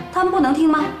他们不能听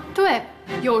吗？对，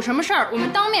有什么事儿我们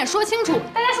当面说清楚，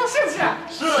大家说是不是？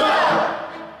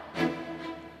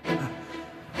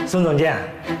是。孙总监，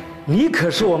你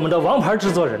可是我们的王牌制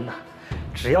作人呐！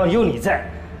只要有你在，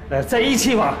在一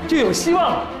起网就有希望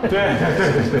了。对。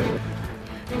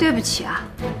对不起啊，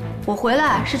我回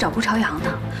来是找顾朝阳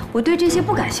的，我对这些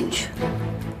不感兴趣。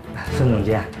孙总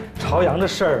监，朝阳的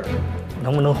事儿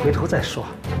能不能回头再说？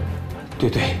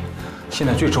对，现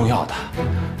在最重要的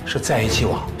是在一起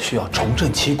网需要重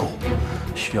振旗鼓，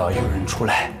需要有人出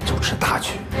来主持大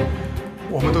局。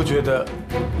我们都觉得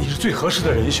你是最合适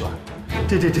的人选。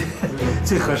对，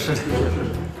最合适的。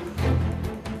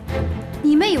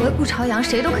你们以为顾朝阳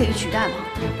谁都可以取代吗？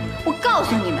我告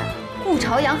诉你们，顾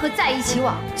朝阳和在一起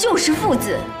网就是父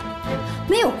子，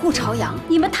没有顾朝阳，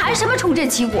你们谈什么重振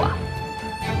旗鼓啊？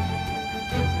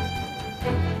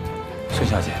孙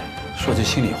小姐，说句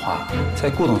心里话，在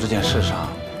顾总这件事上，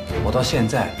我到现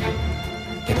在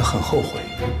也都很后悔。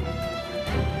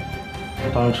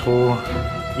当初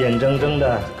眼睁睁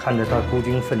地看着他孤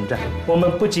军奋战，我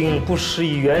们不仅不施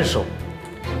以援手，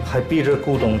还逼着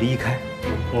顾董离开。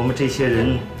我们这些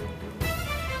人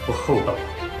不厚道。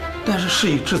但是事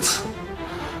已至此，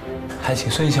还请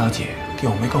孙小姐给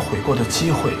我们一个悔过的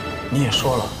机会。你也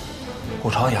说了，顾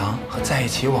朝阳和在一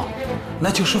起网，那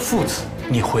就是父子。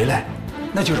你回来，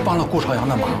那就是帮了顾朝阳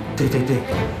的忙。对，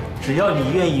只要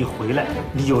你愿意回来，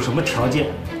你有什么条件，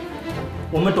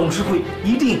我们董事会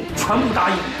一定全部答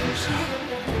应。是。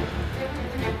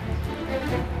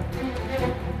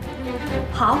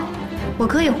好，我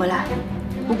可以回来，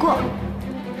不过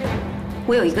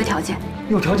我有一个条件。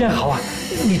有条件好啊，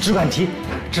你只管提。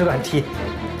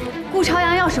顾朝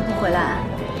阳要是不回来，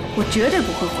我绝对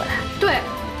不会回来。对，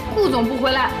顾总不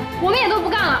回来，我们也都不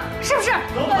干了，是不是？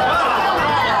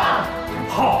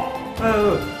好，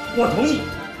我同意，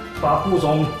把顾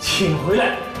总请回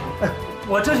来。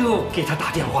我这就给他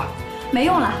打电话。没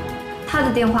用了，他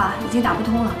的电话已经打不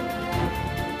通了。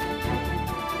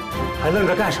还愣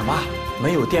着干什么？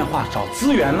没有电话找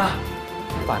资源呢，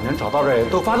把能找到的人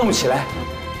都发动起来，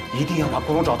一定要把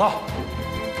顾总找到。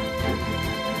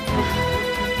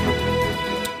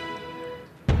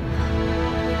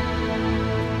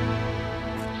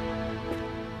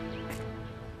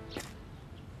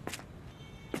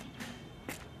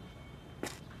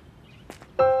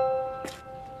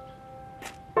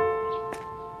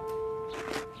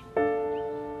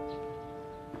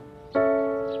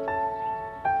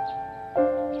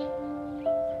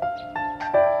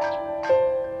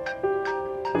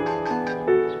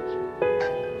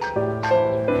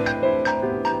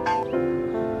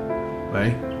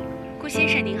喂，顾先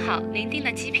生您好，您订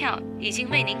的机票已经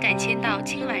为您改签到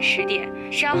今晚10点，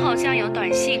稍后将有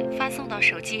短信发送到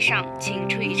手机上，请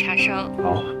注意查收。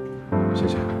好，谢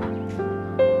谢。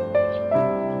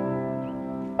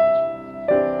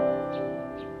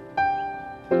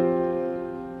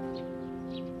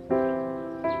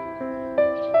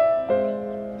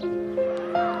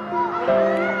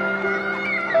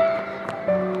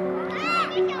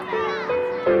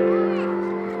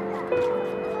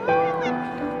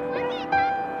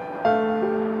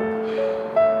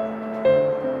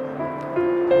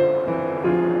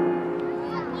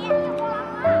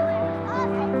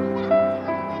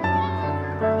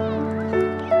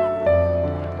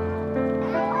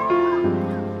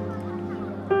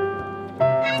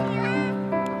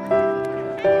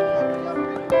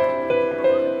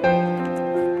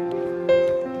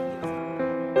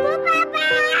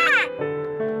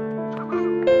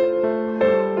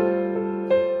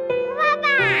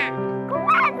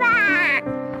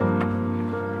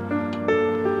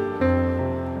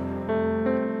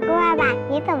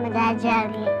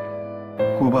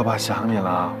顾爸爸想你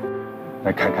了，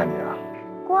来看看你啊。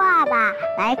顾爸爸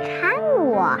来看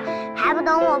我，还不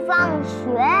等我放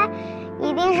学，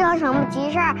一定是有什么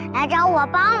急事儿来找我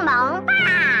帮忙吧。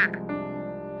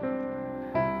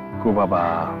顾爸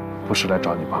爸不是来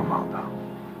找你帮忙的，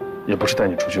也不是带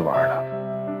你出去玩的。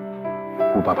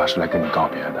顾爸爸是来跟你告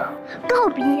别的。告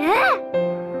别？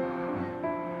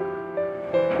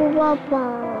顾爸爸，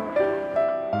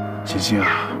欣欣啊，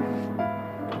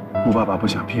顾爸爸不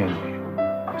想骗你，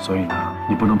所以呢，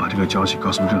你不能把这个消息告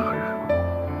诉任何人，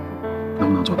能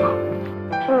不能做到？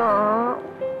能。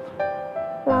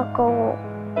拉钩。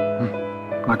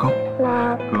拉钩。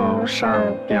拉钩上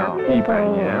吊100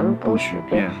年不许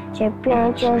变，这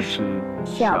边就是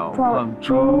小胖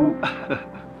猪。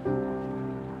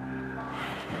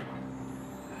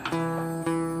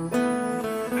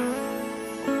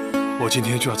我今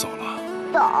天就要走了。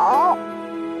走？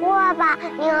爸爸，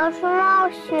你要去冒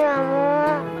险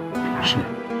吗？是，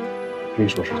可以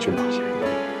说是去冒险。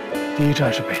第一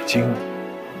站是北京，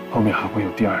后面还会有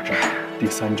第2站、第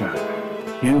3站，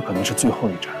也有可能是最后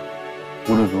一站。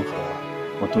无论如何，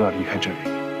我都要离开这里。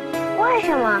为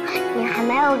什么？你还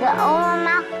没有跟欧妈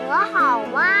妈和好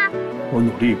吗？我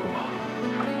努力过，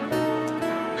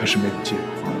可是没有结果。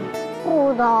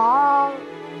不懂。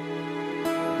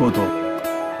不懂，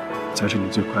才是你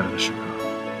最快乐的时刻。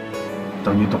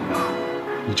等你懂了，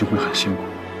你就会很辛苦。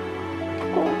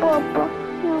爸爸，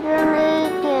你真的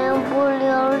一点不留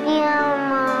恋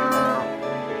吗？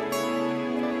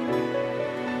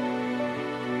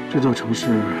这座城市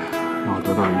让我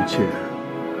得到了一切，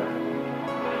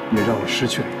也让我失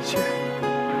去了一切。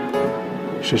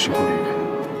是时候离开了。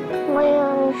我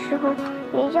有时候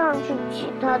也想去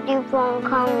其他地方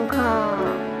看看。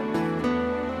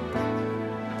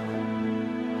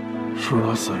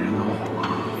说死人的话，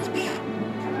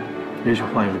也许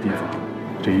换一个地方，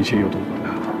这一切又都回来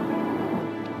了。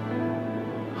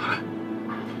嗨，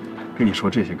跟你说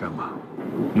这些干嘛？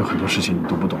有很多事情你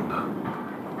都不懂的。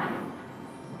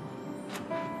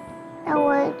带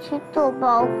我一起走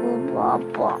吧，姑爸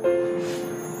爸。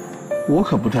我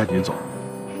可不带你走，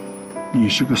你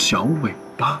是个小尾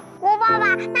巴。姑爸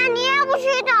爸，那你也不许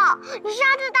走，你上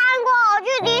次答应过我去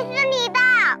迪士尼的。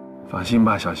放心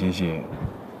吧，小星星，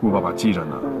姑爸爸记着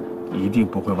呢，一定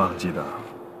不会忘记的。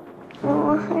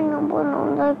我还能不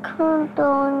能再看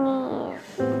到你？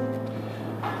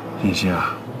星星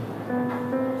啊，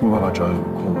姑爸爸只要有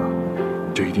空啊，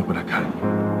就一定会来看你，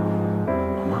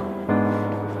好吗？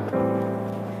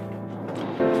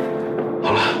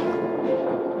好了，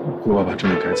姑爸爸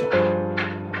真的该走了。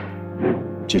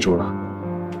记住了，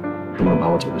不能把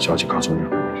我走的消息告诉任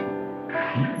何人。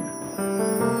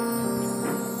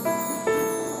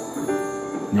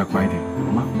你要乖一点，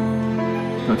好吗？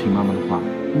要听妈妈的话。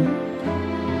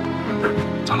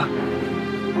走了。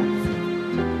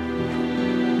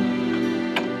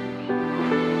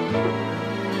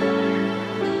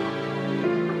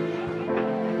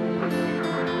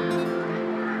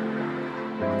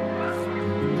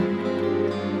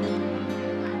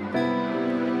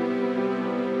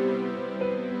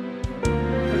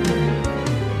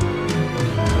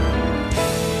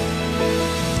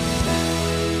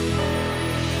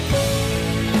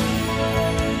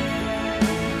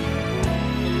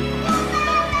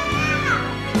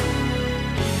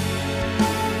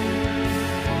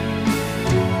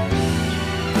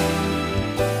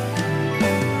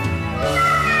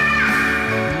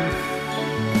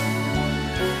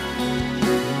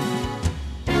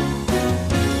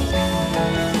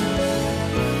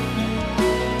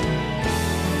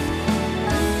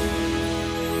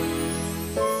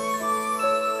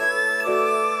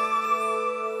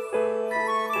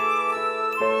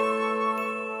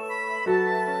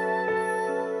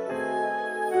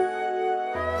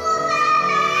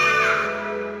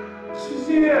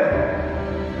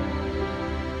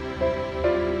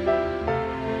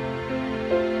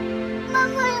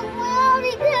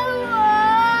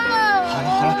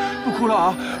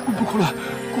不哭了，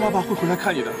姑爸爸会回来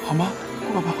看你的，好吗？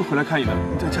姑爸爸会回来看你的，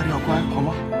你在家里要乖，好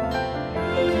吗？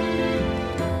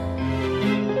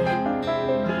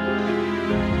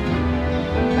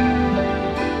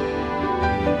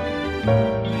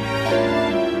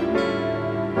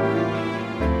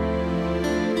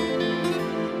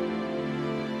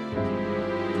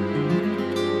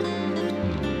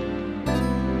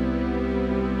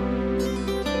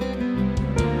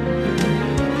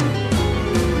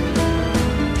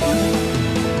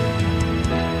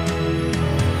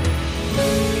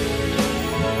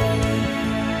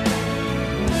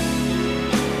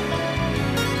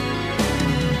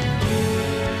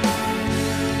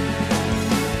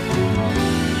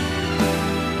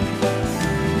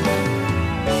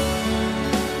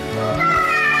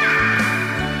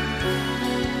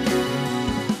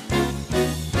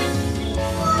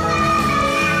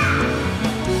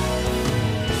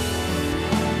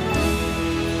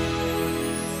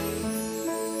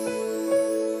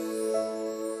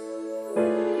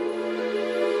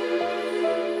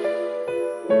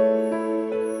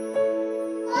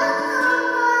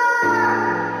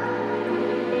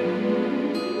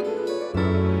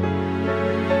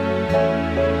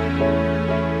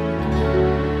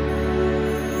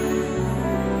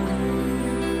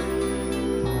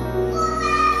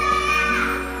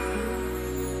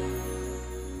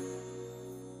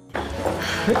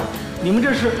你们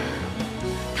这是？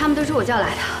他们都是我叫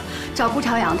来的，找顾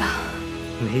朝阳的。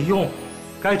没用，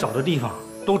该找的地方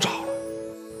都找了，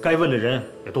该问的人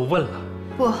也都问了。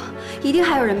不，一定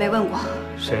还有人没问过。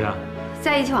谁啊？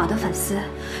在一起网的粉丝，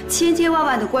千千万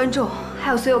万的观众，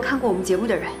还有所有看过我们节目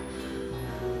的人。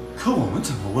可我们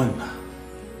怎么问呢？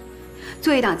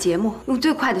做一档节目，用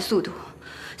最快的速度，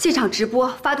现场直播，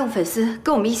发动粉丝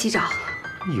跟我们一起找。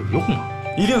有用吗？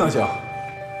一定能行。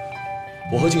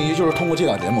我和静怡就是通过这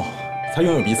档节目才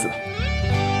拥有彼此的。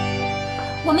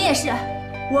我们也是，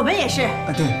我们也是。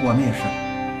对，我们也是。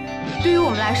对于我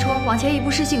们来说，往前一步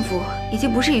是幸福，已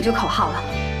经不是一句口号了。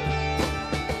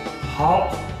好，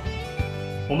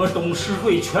我们董事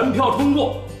会全票通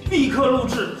过，立刻录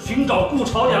制寻找顾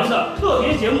朝阳的特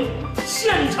别节目，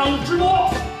现场直播。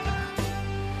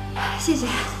谢谢，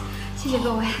谢谢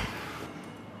各位。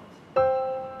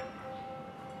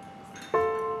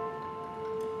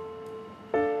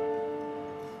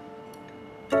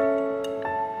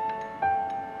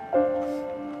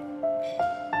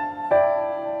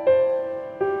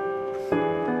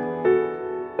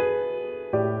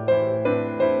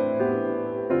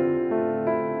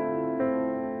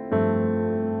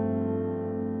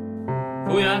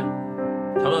服务员，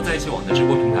调到在一起网的直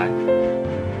播平台。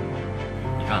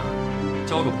你看，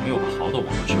交个朋友吧好的网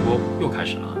络直播又开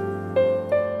始了。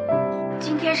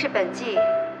今天是本季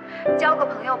交个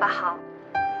朋友吧好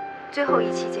最后一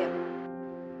期节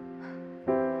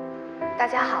目。大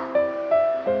家好，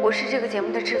我是这个节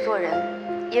目的制作人，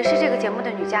也是这个节目的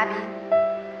女嘉宾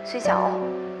孙小欧。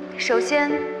首先，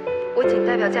我仅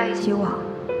代表在一起网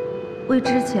为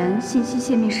之前信息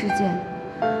泄密事件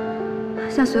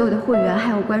向所有的会员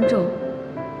还有观众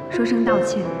说声道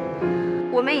歉。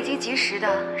我们已经及时的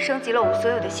升级了我们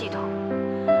所有的系统，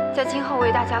在今后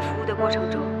为大家服务的过程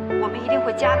中，我们一定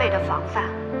会加倍的防范，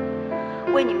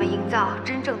为你们营造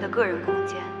真正的个人空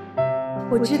间。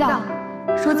我知道，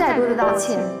说再多的道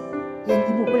歉也弥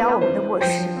补不了我们的过失，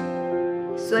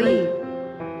所以，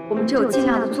我们只有尽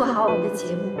量的做好我们的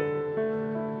节目，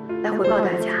来回报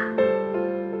大家。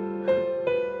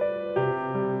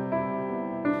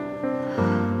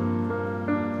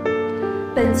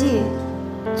本季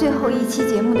最后一期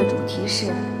节目的主题是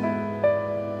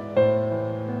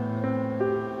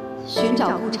寻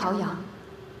找顾朝阳。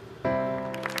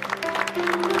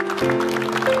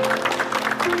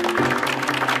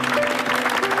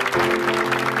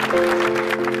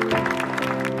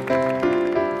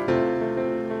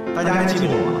大家还记得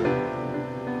我吗？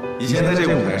以前在这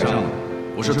个舞台上，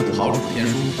我是土豪楚天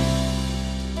舒，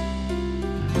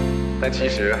但其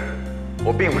实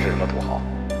我并不是什么土豪。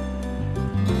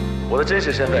我的真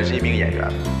实身份是一名演员，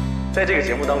在这个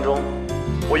节目当中，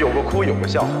我有过哭，有过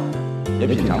笑，也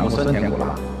品尝过酸甜苦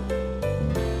辣。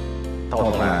到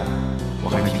头来，我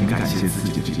还挺感谢自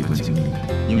己的这段经历，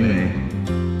因为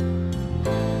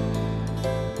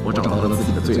我找到了自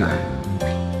己的最爱。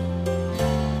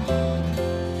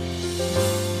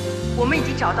我们已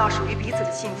经找到属于彼此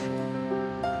的幸福。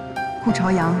顾朝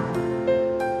阳，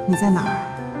你在哪儿？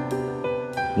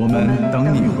我们等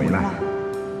你回来。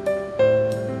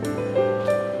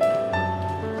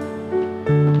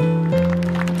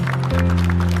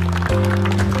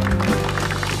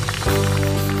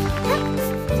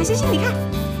小星星，你看，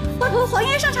外婆还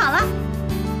原上场了。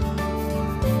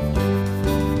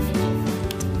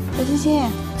小星星，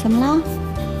怎么了？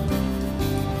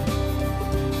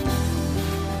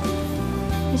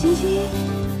小星星，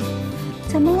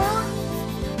怎么了？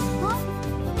啊？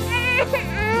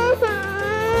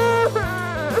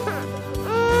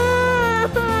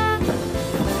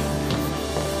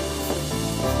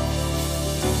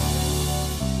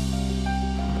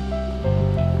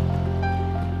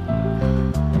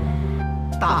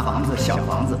大房子、小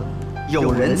房子，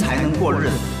有人才能过日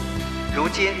子。如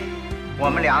今，我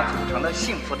们俩组成了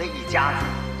幸福的一家子。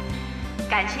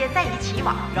感谢在一起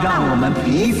网，让我们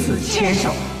彼此牵手。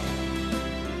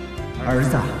儿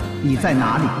子，你在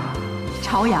哪里？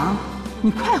朝阳，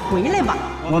你快回来吧！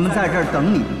我们在这儿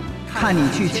等你，看你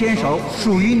去牵手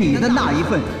属于你的那一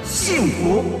份幸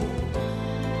福。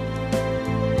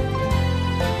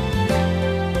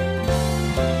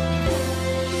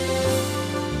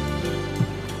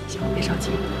小欧，别着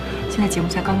急，现在节目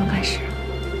才刚刚开始。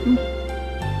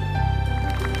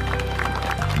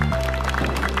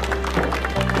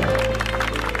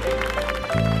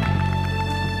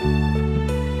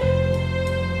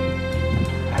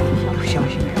消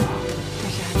息没有？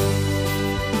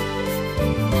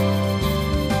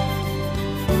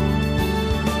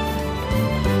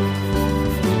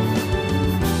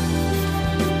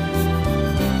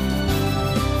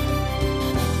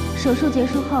手术结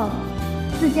束后，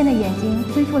自健的眼睛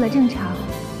恢复了正常。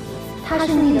他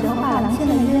顺利地和画廊签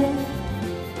了约，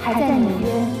还在纽约、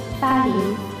巴黎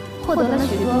获得了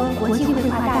许多国际绘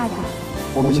画大奖。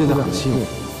我们现在很幸运。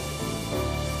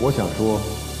我想说，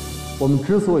我们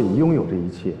之所以拥有这一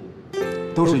切，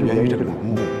都是源于这个栏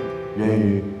目，源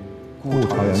于顾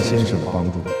朝阳先生的帮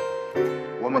助。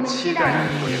我们期待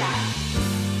你回来。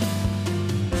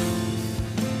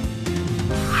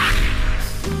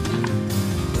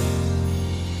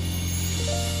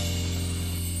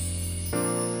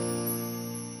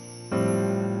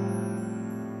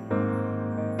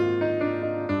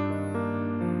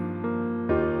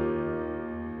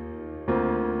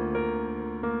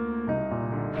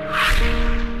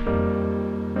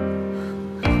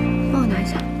帮我拿一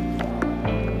下。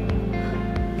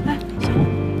来，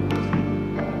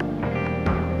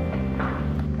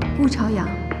顾朝阳，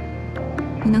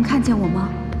你能看见我吗？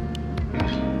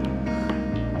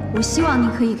我希望你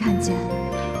可以看见。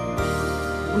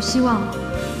我希望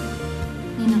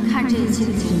你能看这一期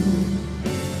的节目。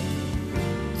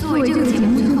作为这个节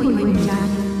目最后一位女嘉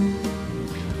宾，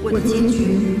我的结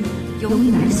局由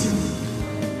你来写。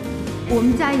我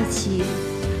们在一起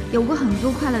有过很多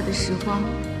快乐的时光，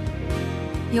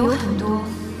有很多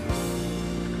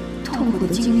痛苦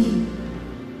的经历。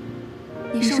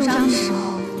你受伤的时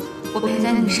候，我陪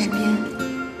在你身边；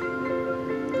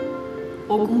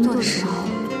我工作的时候，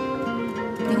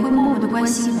你会默默地关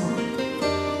心我。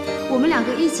我们两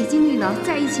个一起经历了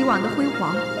在一起网的辉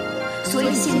煌，所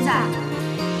以现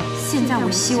在我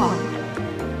希望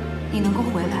你能够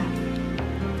回来，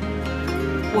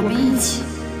我们一起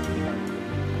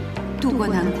渡过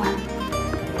难关。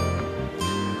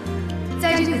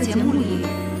在这个节目里，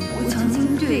我曾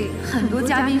经对很多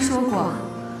嘉宾说过，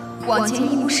往前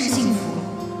一步是幸福。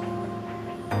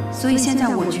所以现在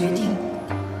我决定，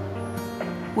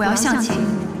我要向前一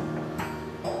步。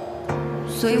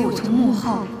所以我从幕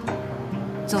后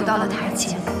走到了台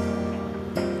前。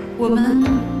我们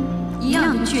一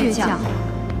样的倔强、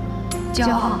骄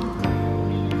傲、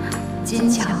坚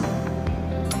强，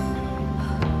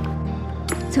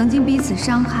曾经彼此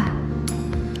伤害，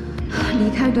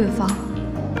离开对方。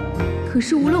可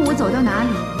是无论我走到哪里，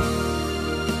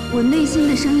我内心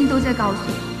的声音都在告诉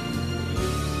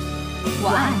我，我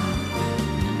爱你。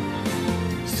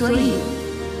所以，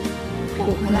我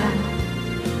回来了。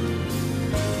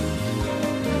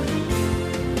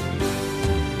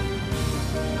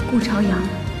顾朝阳，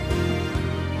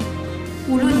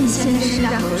无论你现在身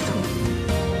在何处，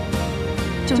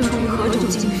正处于何种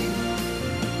境遇，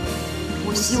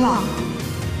我希望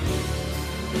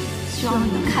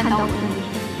你能看到我的脸，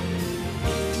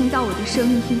听到我的声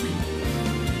音。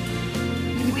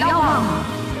你不要忘了，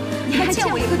你还欠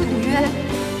我一个赌约。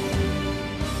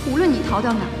无论你逃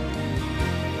到哪，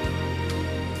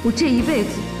我这一辈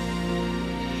子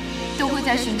都会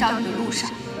在寻找你的路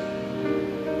上。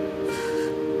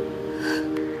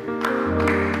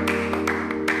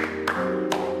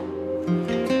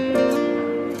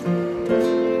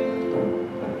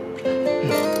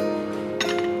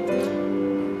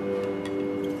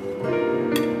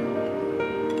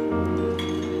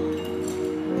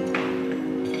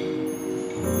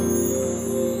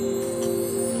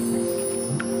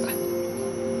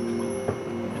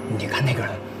你看那个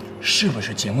人，是不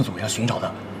是节目组要寻找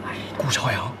的顾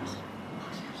朝阳？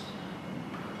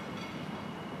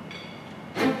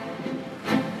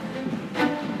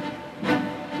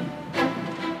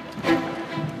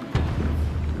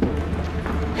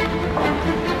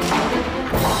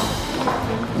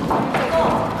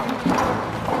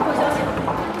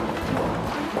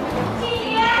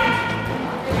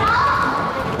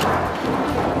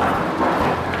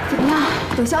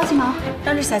有消息吗？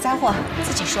让这小家伙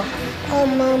自己说。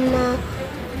妈妈，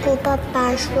顾爸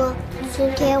爸说，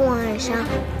今天晚上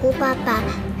顾爸爸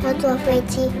要坐飞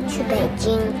机去北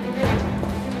京。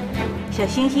小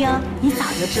星星，你早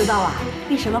就知道啊，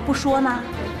为什么不说呢？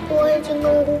我已经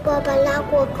跟顾爸爸拉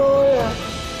过钩了，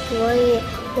所以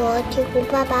我要替顾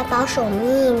爸爸保守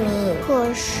秘密。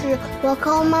可是我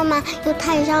告妈妈又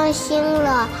太伤心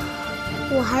了，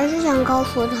我还是想告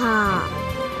诉她。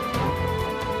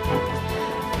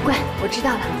乖，我知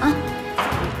道了啊。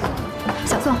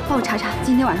小宋，帮我查查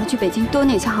今天晚上去北京都有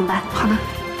哪趟航班。好的。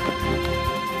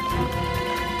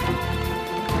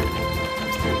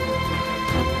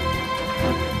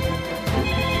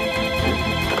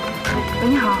喂，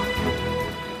你好。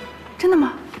真的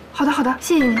吗？好的，好的，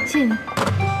谢谢你，谢谢你。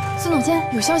孙总监，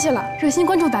有消息了，热心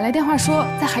观众打来电话说，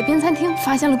在海边餐厅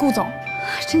发现了顾总。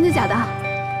真的假的？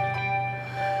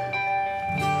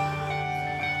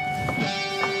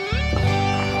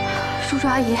叔叔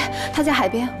阿姨，他在海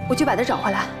边，我去把他找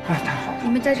回来。哎，太好了！你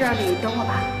们在这里等我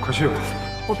吧。快去吧。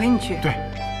我陪你去。对。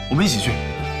我们一起去。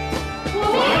我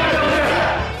们也去。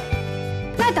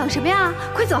那等什么呀？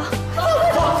快走！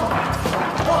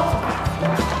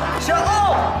小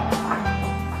欧，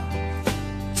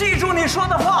记住你说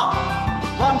的话，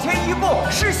往前一步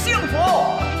是幸福。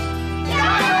加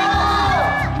油！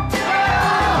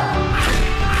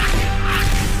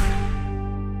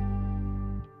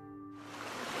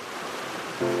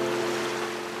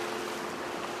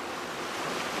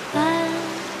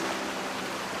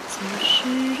 总是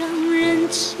让人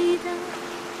期待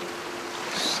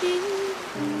幸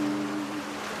福，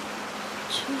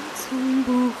却从不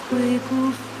会辜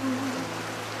负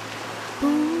不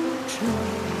住。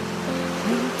回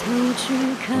头去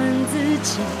看自己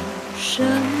生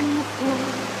活，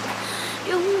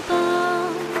拥抱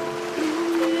如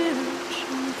约中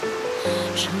的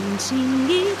憧憬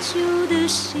已久的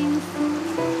幸福。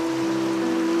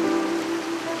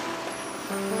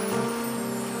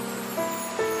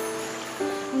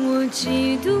 我嫉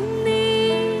妒你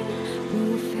不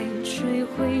费吹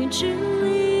灰之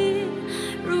力，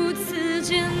如此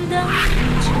简单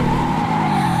就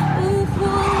俘获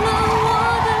了我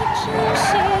的真心，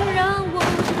让我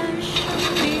爱上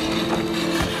你。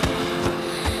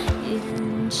眼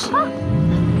前，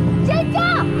尖叫！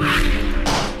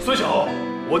孙小欧，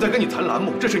我在跟你谈栏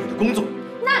目，这是你的工作。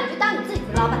那你就当你自己是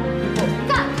老板，我不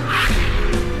干。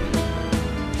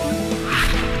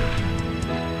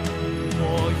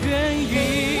 愿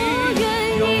意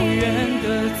永远的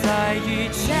在一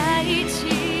起，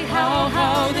好好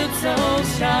的走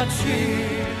下去。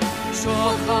说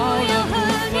好要和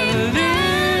你分离，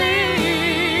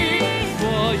我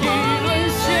已沦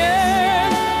陷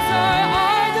在爱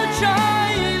的战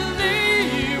役里，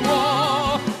我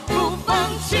不放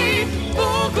弃，不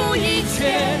顾一切，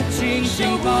紧紧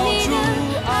抱住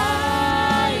爱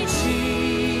情。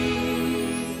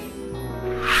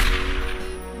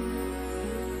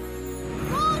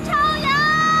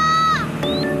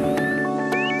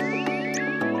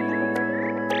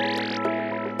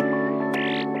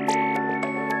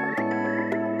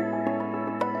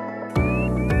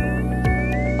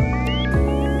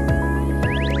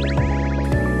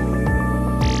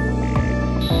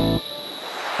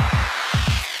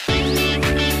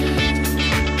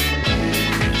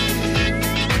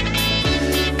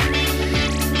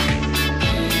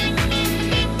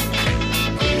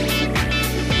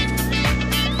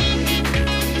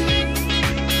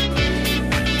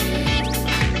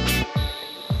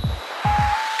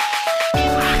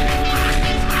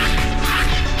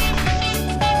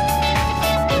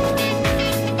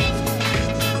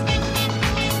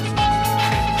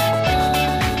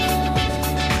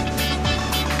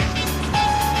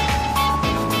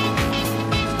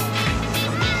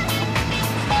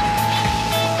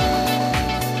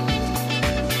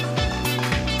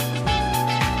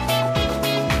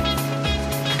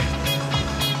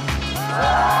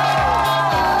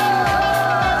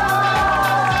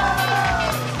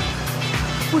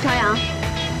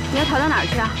 逃到哪儿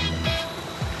去啊？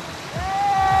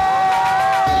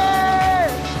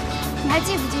你还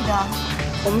记不记得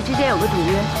我们之间有个赌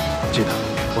约？记得，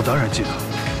我当然记得。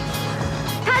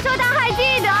他说他还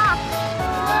记得。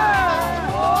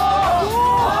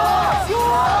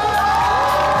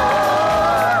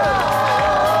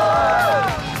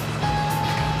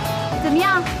怎么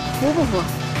样，服不服？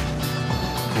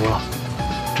服了，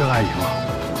真爱赢了，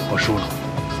我输了。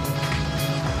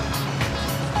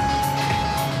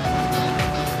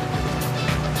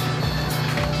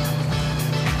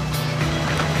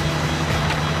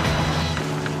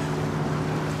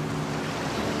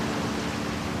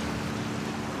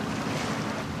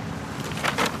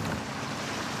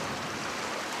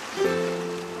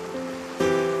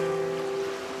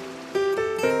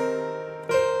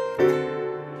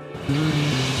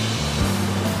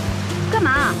 干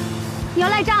嘛？你要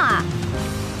赖账啊？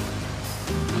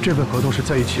这份合同是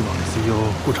在一起网的 CEO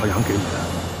顾朝阳给你的，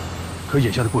可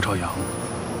眼下的顾朝阳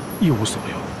一无所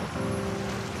有，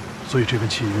所以这份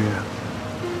契约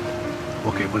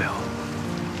我给不了。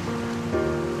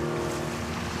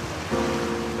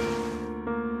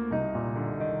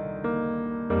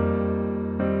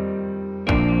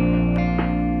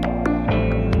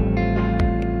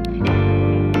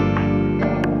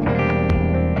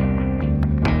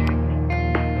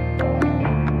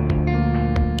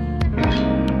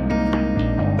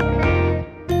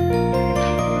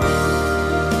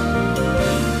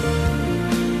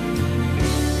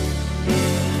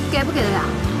 给不给得了？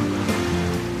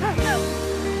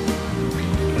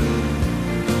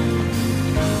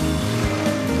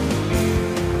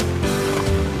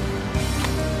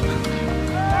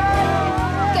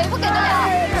给不给得了？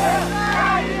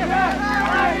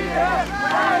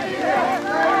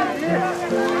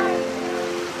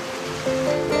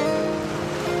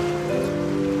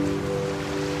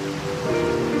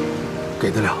给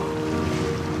得了，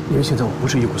因为现在我不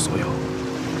是一无所有，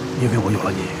因为我有了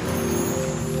你。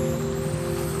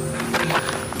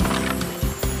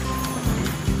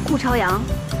顾朝阳，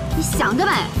你想得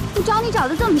美！我找你找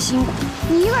的这么辛苦，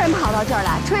你一个人跑到这儿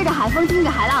来，吹着海风，听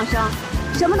着海浪声，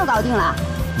什么都搞定了。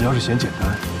你要是嫌简单，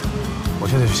我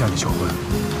现在就向你求婚。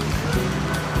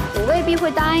我未必会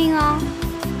答应啊。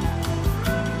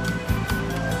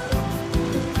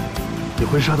你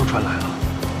婚纱都穿来了，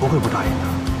不会不答应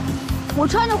的。我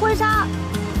穿着婚纱，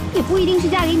也不一定是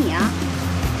嫁给你啊。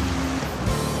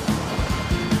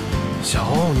小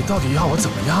欧，你到底要我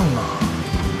怎么样啊？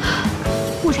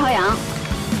顾朝阳，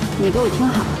你给我听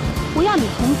好了，我要你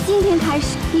从今天开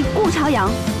始，以顾朝阳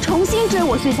重新追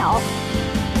我孙小欧。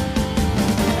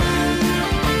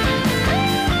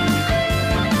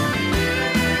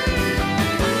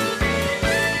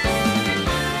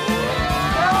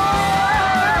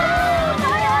朝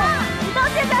阳，你到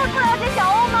现在还不了解小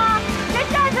欧吗？别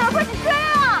站着了，快去追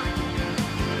啊！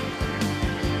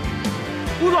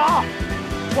顾总，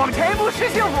往前一步是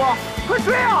幸福，快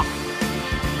追啊！